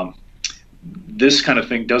 and this kind of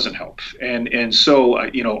thing doesn't help, and so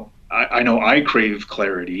I know I crave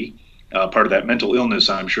clarity. Part of that mental illness,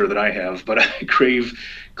 I'm sure that I have, but I crave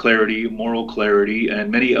clarity, moral clarity, and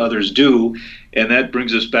many others do. And that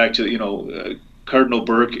brings us back to, Cardinal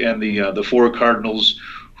Burke and the four cardinals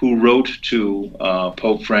who wrote to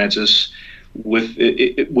Pope Francis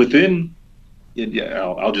within.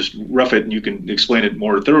 I'll just rough it, and you can explain it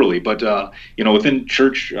more thoroughly. But within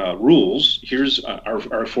church rules, here's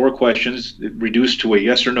our four questions reduced to a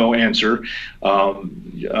yes or no answer. Pope,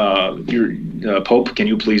 can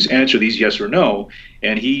you please answer these yes or no?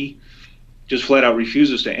 And he just flat out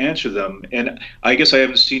refuses to answer them. And I guess I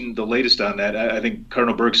haven't seen the latest on that. I think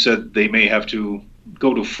Cardinal Burke said they may have to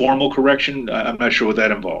go to formal correction. I'm not sure what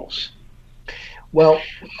that involves. Well,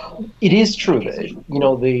 it is true that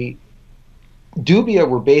the dubia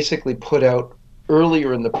were basically put out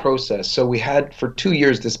earlier in the process. So we had for 2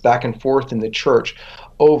 years this back and forth in the church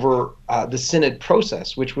over the synod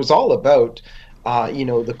process, which was all about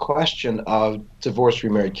the question of divorce,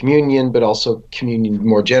 remarried communion, but also communion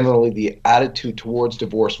more generally, the attitude towards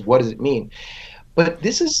divorce. What does it mean? But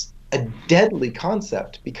this is a deadly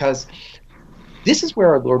concept because this is where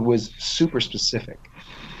our Lord was super specific.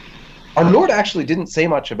 Our Lord actually didn't say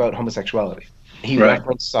much about homosexuality. He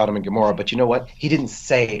referenced Sodom and Gomorrah, but you know what? He didn't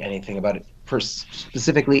say anything about it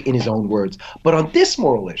specifically in his own words. But on this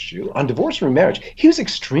moral issue, on divorce or remarriage, he was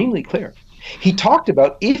extremely clear. He talked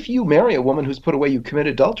about if you marry a woman who's put away, you commit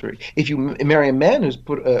adultery. If you marry a man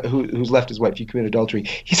who's left his wife, you commit adultery.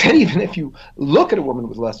 He said even if you look at a woman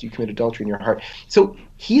with lust, you commit adultery in your heart. So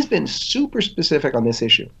he's been super specific on this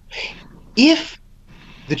issue. If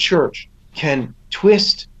the church can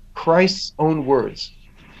twist Christ's own words,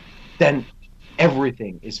 then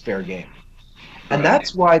everything is fair game. And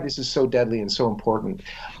that's why this is so deadly and so important.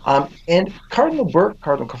 And Cardinal Burke,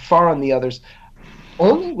 Cardinal Caffarra, and the others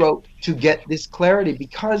only wrote to get this clarity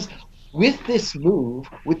because with this move,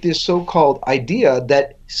 with this so-called idea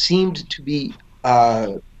that seemed to be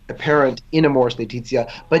apparent in Amoris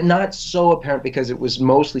Laetitia, but not so apparent because it was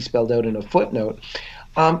mostly spelled out in a footnote,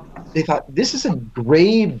 they thought this is a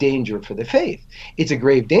grave danger for the faith. It's a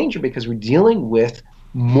grave danger because we're dealing with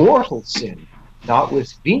mortal sin, not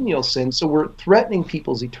with venial sin, so we're threatening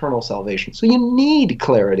people's eternal salvation. So you need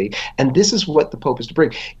clarity, and this is what the Pope is to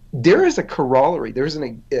bring. There is a corollary.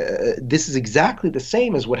 This is exactly the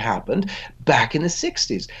same as what happened back in the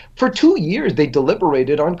 60s. For 2 years, they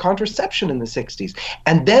deliberated on contraception in the 60s,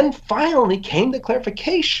 and then finally came the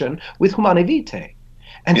clarification with Humanae Vitae.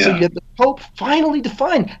 And so you had the Pope finally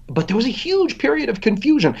defined, but there was a huge period of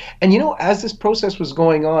confusion. And as this process was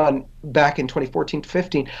going on back in 2014 to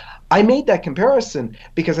 15, I made that comparison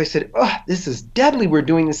because I said, this is deadly. We're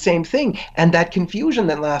doing the same thing. And that confusion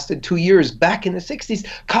that lasted 2 years back in the 60s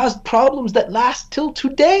caused problems that last till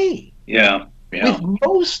today. Yeah. With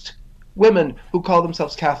most women who call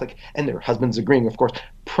themselves Catholic, and their husbands agreeing, of course,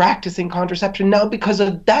 practicing contraception now because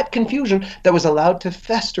of that confusion that was allowed to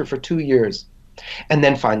fester for 2 years. And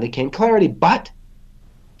then finally came clarity. But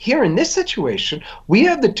here in this situation, we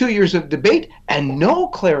have the 2 years of debate and no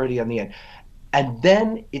clarity on the end. And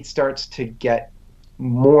then it starts to get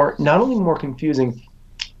more, not only more confusing,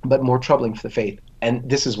 but more troubling for the faith. And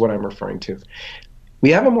this is what I'm referring to.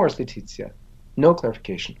 We have Amoris Laetitia, no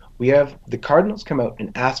clarification. We have the cardinals come out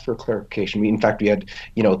and ask for clarification. In fact, we had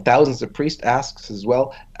thousands of priests ask as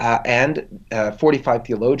well, and 45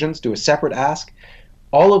 theologians do a separate ask.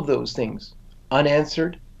 All of those things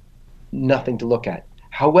unanswered, nothing to look at.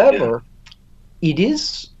 However, it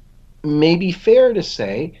is maybe fair to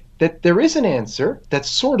say that there is an answer that's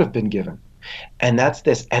sort of been given, and that's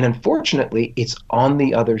this. And unfortunately, it's on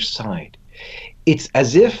the other side. It's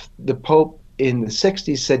as if the Pope in the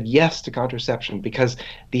 60s said yes to contraception because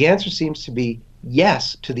the answer seems to be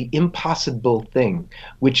yes to the impossible thing,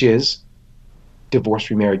 which is divorce,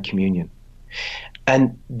 remarried, communion.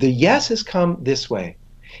 And the yes has come this way.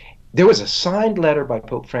 There was a signed letter by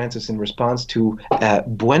Pope Francis in response to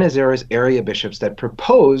Buenos Aires area bishops that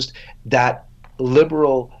proposed that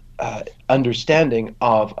liberal understanding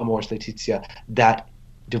of Amoris Laetitia, that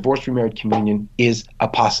divorce, remarried, communion is a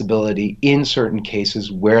possibility in certain cases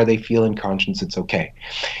where they feel in conscience it's okay.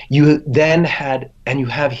 You then had, and you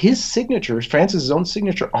have his signature, Francis' own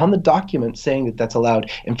signature on the document saying that that's allowed.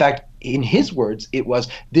 In fact, in his words, it was,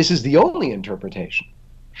 this is the only interpretation.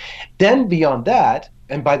 Then beyond that,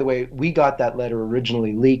 and by the way, we got that letter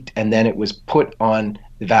originally leaked, and then it was put on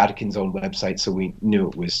the Vatican's own website, so we knew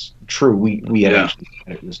it was true. We had actually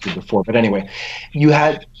said it was true before. But anyway, you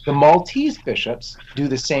had the Maltese bishops do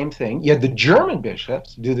the same thing. You had the German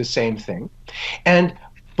bishops do the same thing. And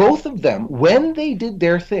both of them, when they did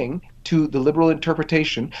their thing to the liberal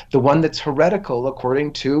interpretation, the one that's heretical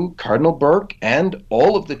according to Cardinal Burke and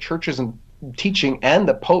all of the churches and teaching and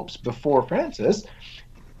the popes before Francis,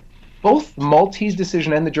 both the Maltese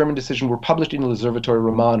decision and the German decision were published in L'Osservatore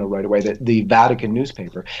Romano right away, the Vatican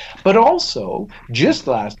newspaper. But also, just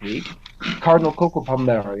last week, Cardinal Coco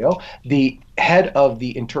Palmario, the head of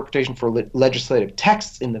the interpretation for legislative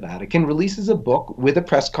texts in the Vatican, releases a book with a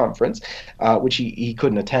press conference, which he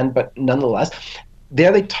couldn't attend, but nonetheless,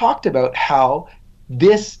 there they talked about how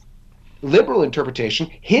this liberal interpretation,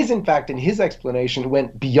 in his explanation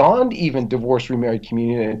went beyond even divorce, remarried,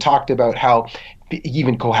 communion, and talked about how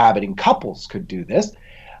even cohabiting couples could do this.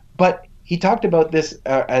 But he talked about this,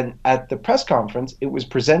 and at the press conference, it was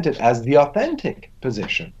presented as the authentic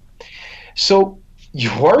position. So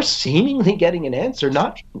you're seemingly getting an answer,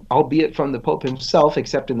 not albeit from the Pope himself,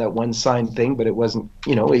 except in that one signed thing, but it wasn't,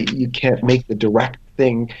 you can't make the direct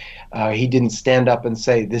thing. He didn't stand up and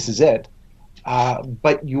say, this is it.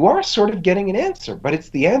 But you are sort of getting an answer, but it's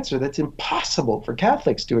the answer that's impossible for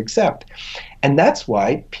Catholics to accept. And that's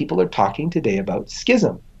why people are talking today about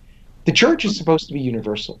schism. The church is supposed to be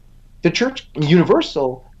universal. The church,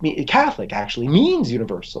 Catholic actually means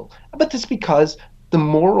universal, but that's because the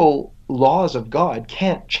moral laws of God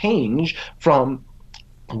can't change from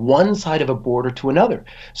one side of a border to another.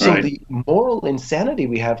 So Right. the moral insanity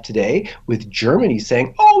we have today with Germany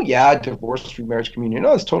saying, oh yeah, divorce, remarriage, communion,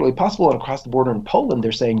 no, it's totally possible. And across the border in Poland,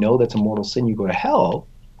 they're saying, no, that's a mortal sin, you go to hell.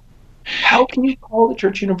 How can you call the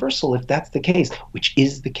church universal if that's the case, which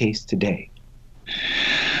is the case today?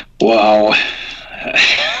 Wow.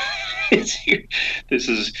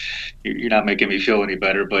 You're not making me feel any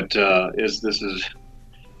better, but this is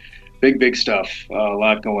big stuff. A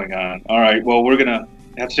lot going on. All right. Well, we're gonna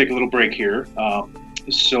have to take a little break here.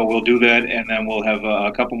 So we'll do that, and then we'll have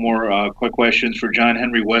a couple more quick questions for John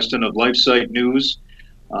Henry Weston of LifeSite News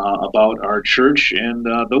about our church and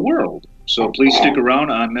the world. So please stick around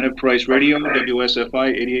on Men of Christ Radio,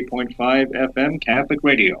 WSFI 88.5 FM, Catholic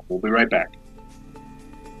Radio. We'll be right back.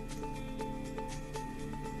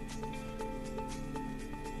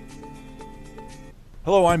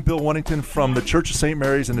 Hello, I'm Bill Wennington from the Church of St.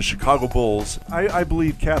 Mary's and the Chicago Bulls. I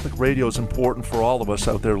believe Catholic radio is important for all of us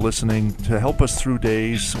out there listening to help us through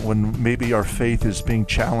days when maybe our faith is being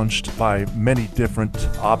challenged by many different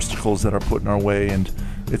obstacles that are put in our way, and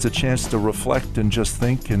it's a chance to reflect and just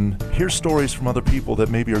think and hear stories from other people that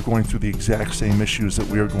maybe are going through the exact same issues that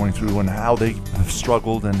we are going through and how they have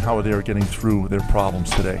struggled and how they are getting through their problems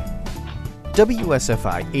today.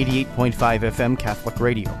 WSFI 88.5 FM Catholic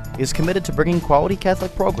Radio is committed to bringing quality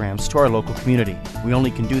Catholic programs to our local community. We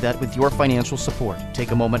only can do that with your financial support.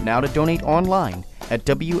 Take a moment now to donate online at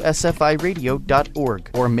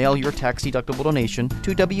WSFIRadio.org or mail your tax-deductible donation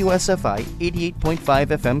to WSFI 88.5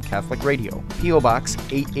 FM Catholic Radio, P.O. Box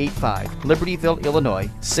 885, Libertyville, Illinois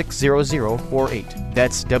 60048.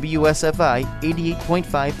 That's WSFI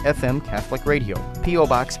 88.5 FM Catholic Radio, P.O.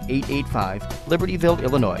 Box 885, Libertyville,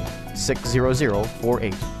 Illinois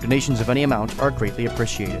 60048. Donations of any amount are greatly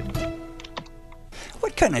appreciated.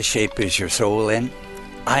 What kind of shape is your soul in?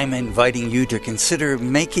 I'm inviting you to consider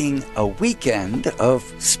making a weekend of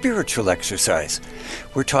spiritual exercise.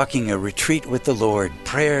 We're talking a retreat with the Lord,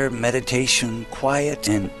 prayer, meditation, quiet,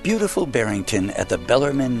 and beautiful Barrington at the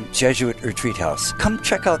Bellarmine Jesuit Retreat House. Come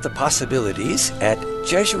check out the possibilities at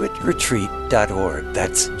jesuitretreat.org.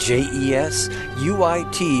 That's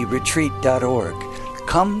JESUIT retreat.org.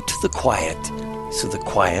 Come to the quiet so the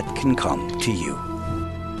quiet can come to you.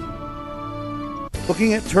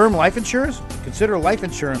 Looking at term life insurance? Consider life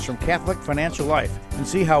insurance from Catholic Financial Life and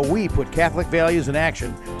see how we put Catholic values in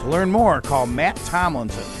action. To learn more, call Matt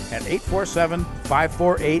Tomlinson at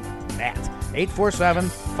 847-548-MATT,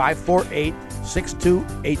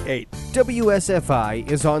 847-548-6288.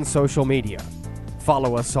 WSFI is on social media.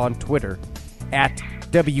 Follow us on Twitter at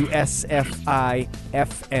WSFI-FM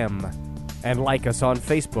and like us on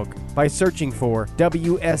Facebook by searching for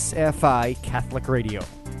WSFI Catholic Radio.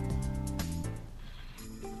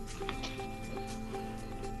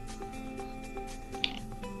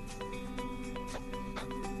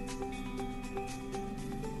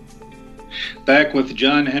 Back with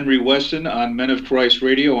John Henry Weston on Men of Christ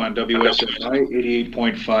Radio on WSFI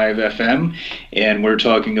 88.5 FM, and we're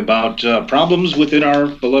talking about problems within our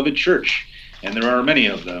beloved church, and there are many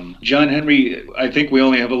of them. John Henry, I think we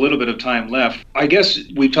only have a little bit of time left. I guess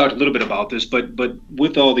we talked a little bit about this, but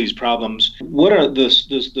with all these problems, what are the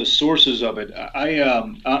sources of it?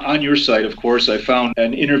 On your site, of course, I found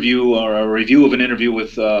an interview or a review of an interview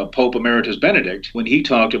with Pope Emeritus Benedict when he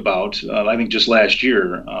talked about, I think just last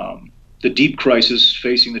year, the deep crisis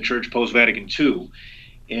facing the church post-Vatican II.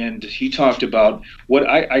 And he talked about what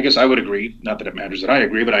I guess I would agree, not that it matters that I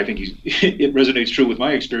agree, but I think it resonates true with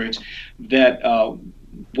my experience, that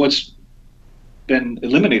what's been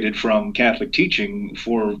eliminated from Catholic teaching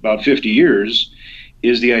for about 50 years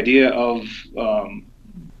is the idea of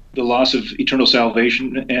the loss of eternal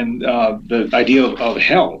salvation and the idea of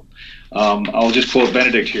hell. I'll just quote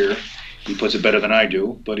Benedict here. He puts it better than I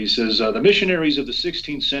do, but he says, the missionaries of the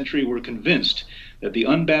 16th century were convinced that the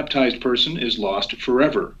unbaptized person is lost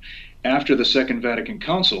forever. After the Second Vatican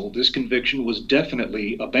Council, this conviction was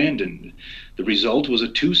definitely abandoned. The result was a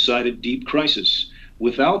two-sided deep crisis.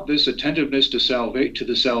 Without this attentiveness to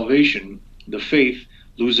the salvation, the faith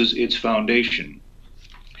loses its foundation.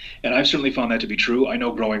 And I've certainly found that to be true. I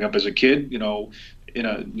know growing up as a kid, in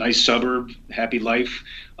a nice suburb, happy life,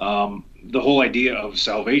 the whole idea of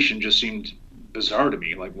salvation just seemed bizarre to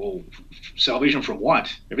me. Like, well, salvation from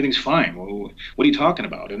what? Everything's fine. Well, what are you talking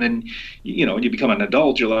about? And then, when you become an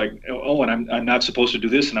adult, you're like, oh, and I'm not supposed to do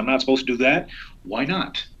this and I'm not supposed to do that. Why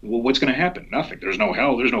not? Well, what's going to happen? Nothing. There's no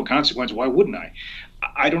hell. There's no consequence. Why wouldn't I?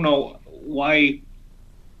 I don't know why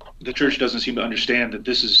the church doesn't seem to understand that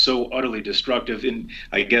this is so utterly destructive. And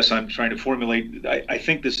I guess I'm trying to formulate, I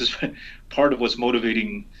think this is part of what's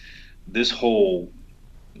motivating this whole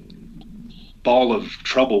ball of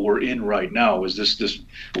trouble we're in right now, is this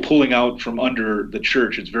pulling out from under the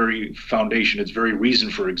church, its very foundation, its very reason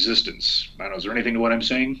for existence. I don't know, is there anything to what I'm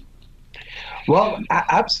saying? Well,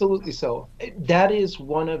 absolutely so. That is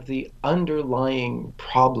one of the underlying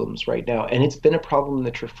problems right now, and it's been a problem in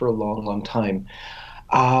the church for a long, long time.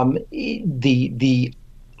 The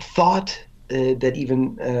thought that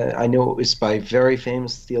even I know it was by very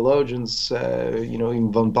famous theologians,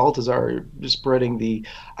 even von Balthasar, spreading the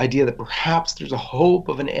idea that perhaps there's a hope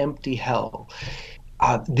of an empty hell.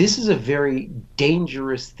 This is a very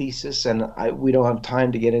dangerous thesis, and we don't have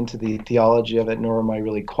time to get into the theology of it, nor am I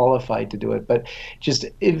really qualified to do it, but just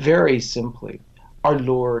very simply, our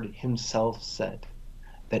Lord himself said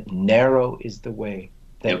that narrow is the way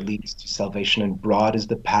that leads to salvation, and broad is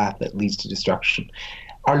the path that leads to destruction.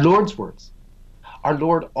 Our Lord's words. Our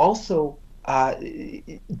Lord also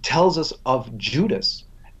tells us of Judas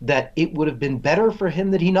that it would have been better for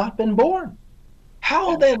him that he not been born.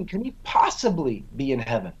 How then can he possibly be in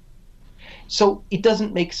heaven? So it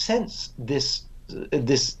doesn't make sense, this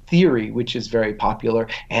theory, which is very popular,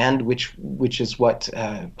 and which is what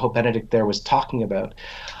Pope Benedict there was talking about.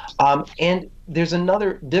 And there's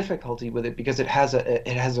another difficulty with it, because it has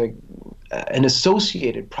an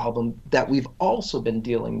associated problem that we've also been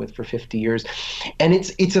dealing with for 50 years, and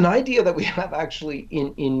it's an idea that we have actually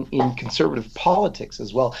in conservative politics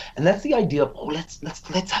as well, and that's the idea of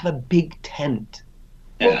let's have a big tent.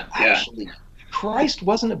 Well, actually, Christ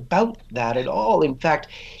wasn't about that at all. In fact,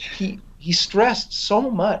 he stressed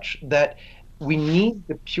so much that we need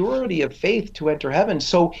the purity of faith to enter heaven.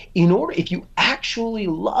 So if you actually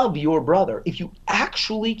love your brother, if you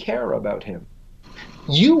actually care about him,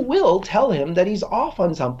 you will tell him that he's off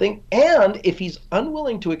on something, and if he's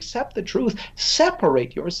unwilling to accept the truth,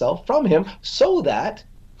 separate yourself from him so that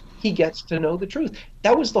he gets to know the truth.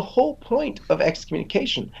 That was the whole point of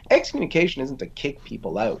excommunication. Excommunication isn't to kick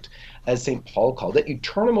people out, as St. Paul called it. You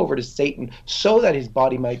turn him over to Satan so that his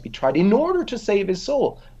body might be tried in order to save his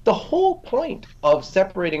soul. The whole point of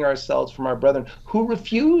separating ourselves from our brethren who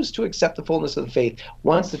refuse to accept the fullness of the faith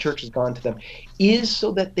once the church has gone to them is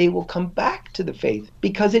so that they will come back to the faith,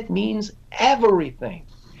 because it means everything.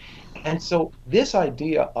 And so this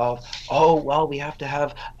idea of, we have to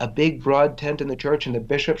have a big broad tent in the church, and the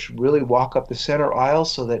bishop should really walk up the center aisle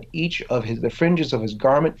so that each of the fringes of his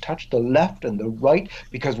garment touch the left and the right,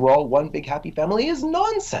 because we're all one big happy family, is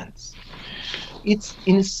nonsense. It's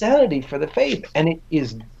insanity for the faith, and it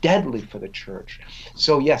is deadly for the church.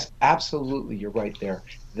 So yes, absolutely, you're right there,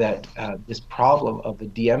 that this problem of the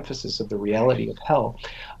de-emphasis of the reality of hell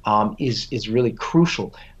is really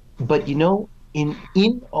crucial. But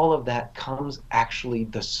in all of that comes actually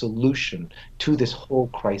the solution to this whole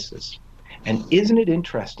crisis. And isn't it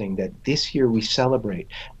interesting that this year we celebrate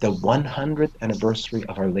the 100th anniversary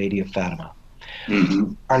of Our Lady of Fatima?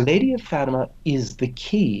 Mm-hmm. Our Lady of Fatima is the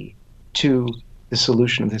key to the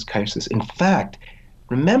solution of this crisis. In fact,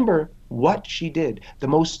 remember what she did. The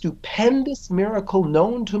most stupendous miracle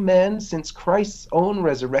known to man since Christ's own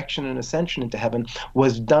resurrection and ascension into heaven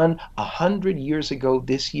was done 100 years ago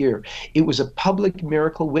this year. It was a public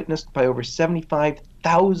miracle witnessed by over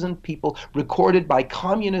 75,000 people, recorded by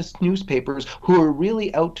communist newspapers who are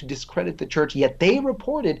really out to discredit the church, yet they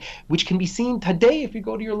reported, which can be seen today if you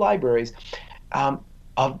go to your libraries,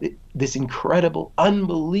 of this incredible,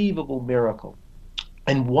 unbelievable miracle.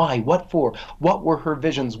 And why? What for? What were her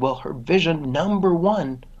visions? Well, her vision number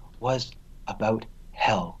one was about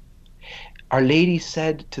hell. Our Lady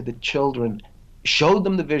said to the children, showed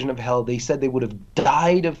them the vision of hell. They said they would have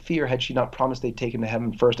died of fear had she not promised they'd taken to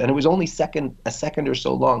heaven first. And it was only a second or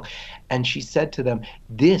so long. And she said to them,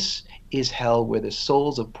 this is hell, where the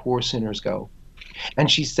souls of poor sinners go. And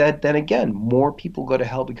she said then again, more people go to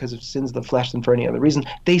hell because of sins of the flesh than for any other reason.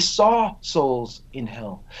 They saw souls in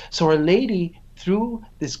hell. So Our Lady, through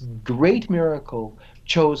this great miracle,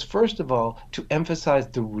 chose first of all to emphasize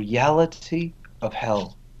the reality of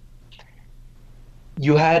hell.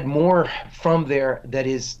 You had more from there that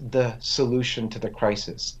is the solution to the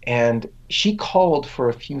crisis. And she called for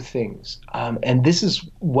a few things. And this is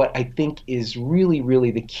what I think is really, really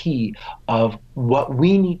the key of what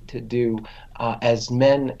we need to do as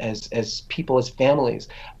men, as people, as families,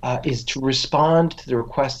 is to respond to the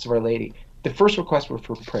requests of Our Lady. The first request was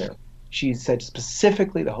for prayer. She said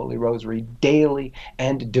specifically the Holy Rosary daily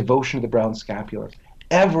and devotion to the brown scapular.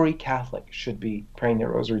 Every Catholic should be praying their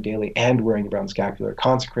rosary daily and wearing the brown scapular,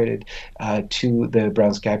 consecrated to the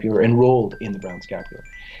brown scapular, enrolled in the brown scapular.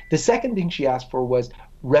 The second thing she asked for was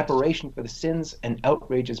reparation for the sins and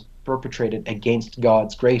outrages perpetrated against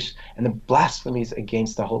God's grace and the blasphemies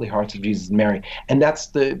against the holy hearts of Jesus and Mary. And that's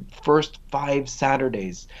the first 5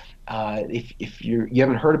 Saturdays If you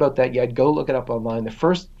haven't heard about that yet, go look it up online. The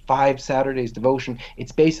first 5 Saturdays devotion,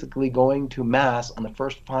 it's basically going to Mass on the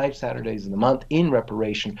first 5 Saturdays of the month in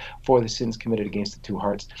reparation for the sins committed against the two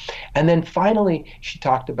hearts. And then finally, she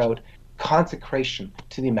talked about consecration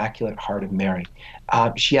to the Immaculate Heart of Mary.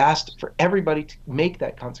 She asked for everybody to make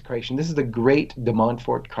that consecration. This is the great de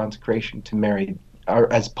Montfort consecration to Mary,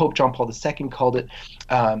 or as Pope John Paul II called it.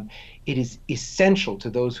 It is essential to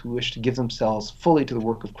those who wish to give themselves fully to the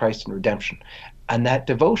work of Christ in redemption. And that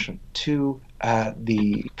devotion to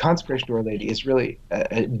the consecration to Our Lady is really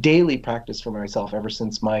a daily practice for myself ever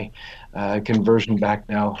since my conversion back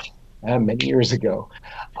now many years ago.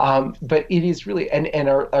 But it is really, and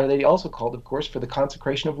Our Lady also called, of course, for the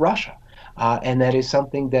consecration of Russia. And that is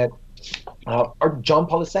something that John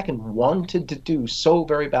Paul II wanted to do so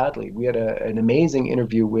very badly. We had an amazing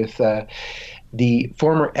interview with the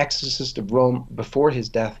former exorcist of Rome before his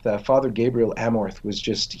death. Father Gabriel Amorth was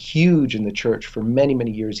just huge in the church for many,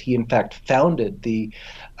 many years. He, in fact, founded the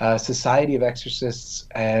Society of Exorcists,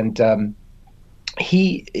 and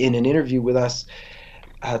he, in an interview with us,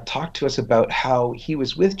 talked to us about how he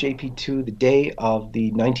was with JP2 the day of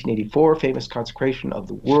the 1984 famous consecration of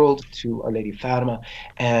the world to Our Lady Fatima,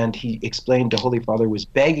 and he explained the Holy Father was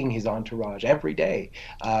begging his entourage every day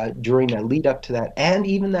during the lead up to that, and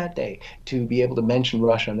even that day, to be able to mention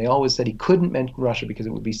Russia. And they always said he couldn't mention Russia because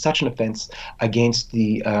it would be such an offense against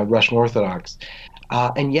the Russian Orthodox.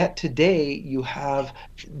 And yet today you have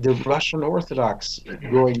the Russian Orthodox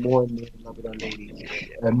growing more and more in love with Our Lady,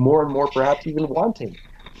 and more perhaps even wanting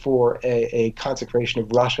for a consecration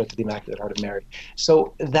of Russia to the Immaculate Heart of Mary.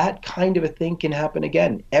 So that kind of a thing can happen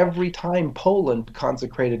again. Every time Poland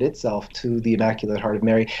consecrated itself to the Immaculate Heart of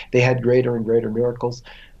Mary, they had greater and greater miracles.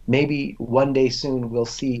 Maybe one day soon we'll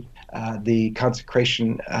see the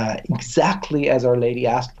consecration exactly as Our Lady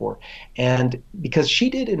asked for. And because she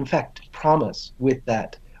did, in fact, promise with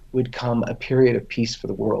that would come a period of peace for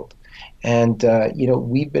the world. And,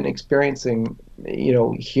 we've been experiencing,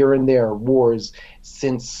 here and there wars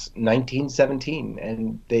since 1917,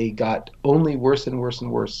 and they got only worse and worse and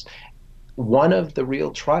worse. One of the real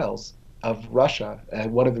trials of Russia,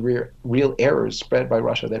 one of the real errors spread by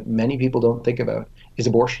Russia that many people don't think about, is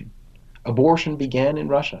abortion. Abortion began in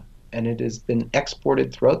Russia, and it has been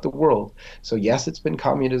exported throughout the world. So yes, it's been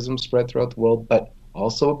communism spread throughout the world, but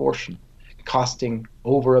also abortion, costing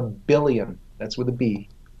over 1 billion, that's with a B,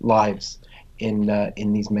 lives in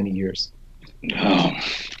these many years. Oh.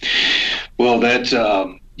 Well,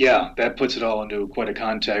 that puts it all into quite a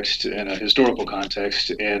context and a historical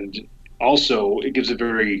context, and also it gives a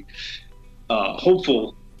very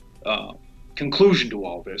hopeful conclusion to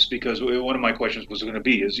all this, because one of my questions was going to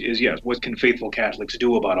be is yes, what can faithful Catholics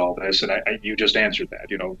do about all this? And you just answered that,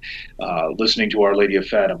 listening to Our Lady of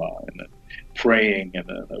Fatima and praying, and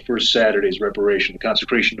the first Saturday's reparation, the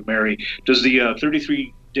consecration to Mary. Does the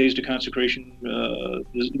 33 days to consecration,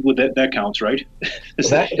 that counts, right?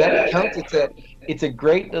 that counts. It's a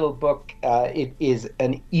great little book. It is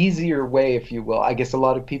an easier way, if you will. I guess a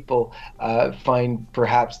lot of people find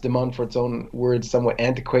perhaps de Montfort's own words somewhat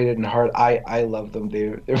antiquated and hard. I love them.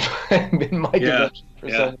 They've been my devotion for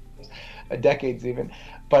some decades even.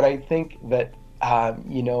 But I think that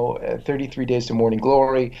 33 Days to Morning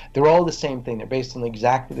Glory, they're all the same thing. They're based on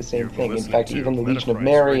exactly the same thing. In fact, even the Legion of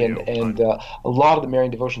Mary and a lot of the Marian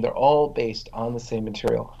devotion, they're all based on the same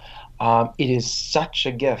material. It is such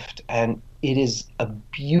a gift, and it is a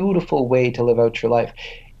beautiful way to live out your life.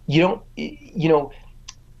 The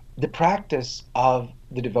practice of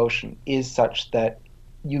the devotion is such that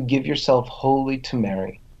you give yourself wholly to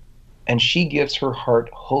Mary, and she gives her heart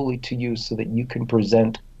wholly to you so that you can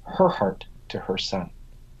present her heart to her son.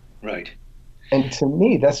 Right. And to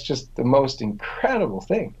me, that's just the most incredible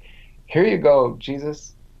thing. Here you go,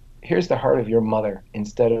 Jesus. Here's the heart of your mother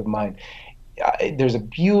instead of mine. There's a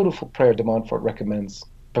beautiful prayer de Montfort recommends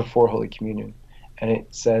before Holy Communion, and it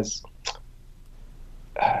says,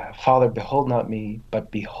 Father, behold not me,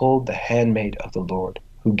 but behold the handmaid of the Lord,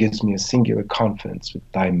 who gives me a singular confidence with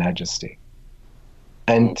thy majesty.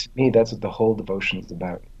 And to me, that's what the whole devotion is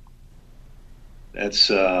about. That's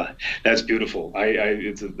beautiful.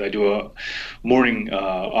 I do a morning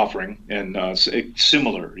offering, and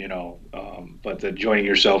similar, but joining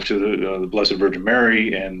yourself to the Blessed Virgin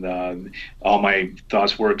Mary, and all my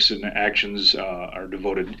thoughts, works, and actions are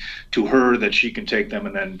devoted to her, that she can take them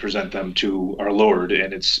and then present them to our Lord.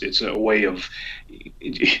 And it's a way of,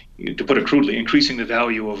 to put it crudely, increasing the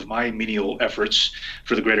value of my menial efforts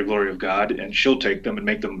for the greater glory of God, and she'll take them and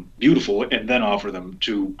make them beautiful and then offer them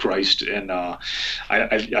to Christ. And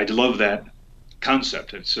I love that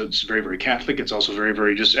concept. It's very, very Catholic. It's also very,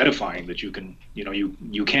 very just edifying that you can,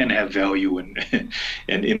 you can have value and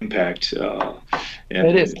and impact.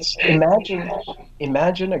 It is.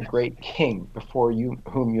 Imagine a great king before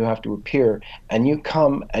whom you have to appear, and you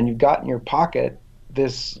come and you've got in your pocket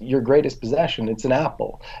your greatest possession. It's an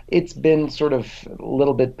apple. It's been sort of a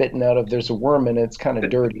little bit bitten out of. There's a worm in it. It's kind of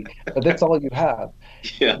dirty, but that's all you have.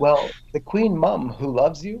 Yeah. Well, the Queen Mum, who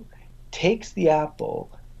loves you, takes the apple,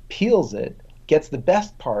 peels it, gets the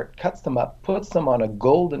best part, cuts them up, puts them on a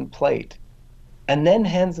golden plate, and then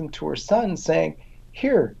hands them to her son, saying,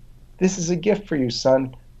 "Here, this is a gift for you,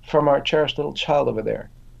 son, from our cherished little child over there."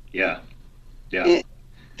 Yeah. Yeah.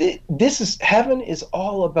 Heaven is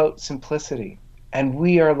all about simplicity. And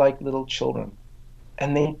we are like little children.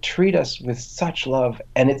 And they treat us with such love,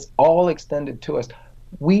 and it's all extended to us.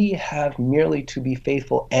 We have merely to be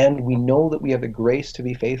faithful, and we know that we have the grace to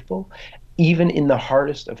be faithful, even in the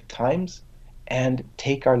hardest of times, and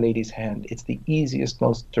take Our Lady's hand. It's the easiest,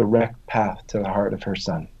 most direct path to the heart of her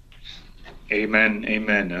Son. Amen,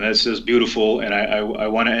 amen. And that's just beautiful, and I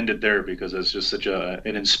want to end it there because it's just such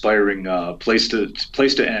an inspiring place to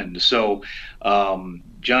end. So,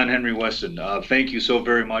 John Henry Weston, thank you so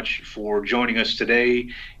very much for joining us today,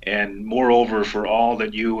 and moreover for all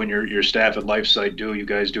that you and your staff at LifeSite do. You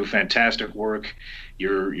guys do fantastic work.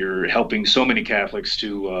 You're helping so many Catholics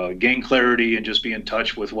to gain clarity and just be in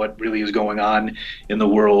touch with what really is going on in the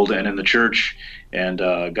world and in the church. And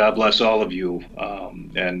God bless all of you.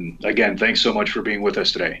 And again, thanks so much for being with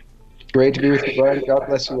us today. Great to be with you, Brian. God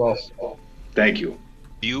bless you all. Thank you.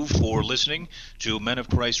 You for listening to Men of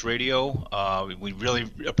Christ Radio. We really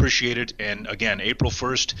appreciate it. And again, April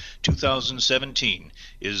 1st, 2017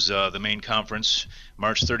 is the main conference.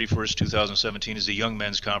 March 31st, 2017 is the Young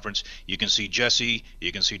Men's Conference. You can see Jesse,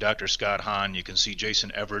 you can see Dr. Scott Hahn, you can see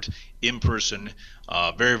Jason Everett in person.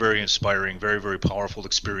 Very, very inspiring, very, very powerful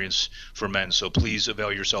experience for men. So please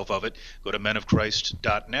avail yourself of it. Go to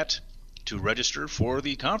menofchrist.net to register for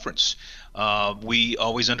the conference. We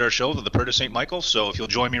always end our show with the prayer to St. Michael, so if you'll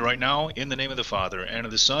join me right now, in the name of the Father, and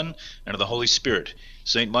of the Son, and of the Holy Spirit.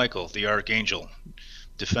 St. Michael, the Archangel,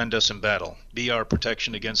 defend us in battle. Be our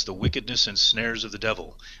protection against the wickedness and snares of the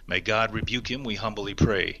devil. May God rebuke him, we humbly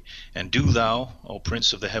pray. And do thou, O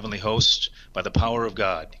Prince of the heavenly hosts, by the power of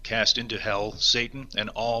God, cast into hell Satan and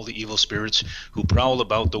all the evil spirits who prowl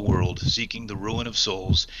about the world, seeking the ruin of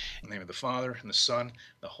souls. In the name of the Father, and the Son, and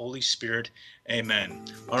the Holy Spirit. Amen.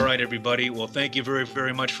 All right, everybody. Well, thank you very,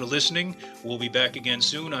 very much for listening. We'll be back again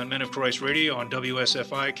soon on Men of Christ Radio on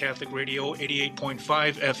WSFI Catholic Radio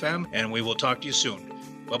 88.5 FM, and we will talk to you soon.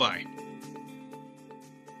 Bye-bye.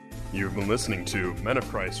 You've been listening to Men of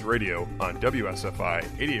Christ Radio on WSFI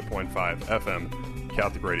 88.5 FM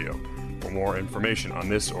Catholic Radio. For more information on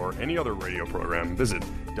this or any other radio program, visit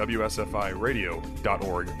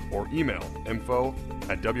WSFIRadio.org or email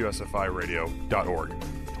info@WSFIRadio.org.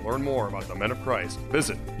 To learn more about the Men of Christ,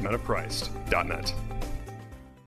 visit menofchrist.net.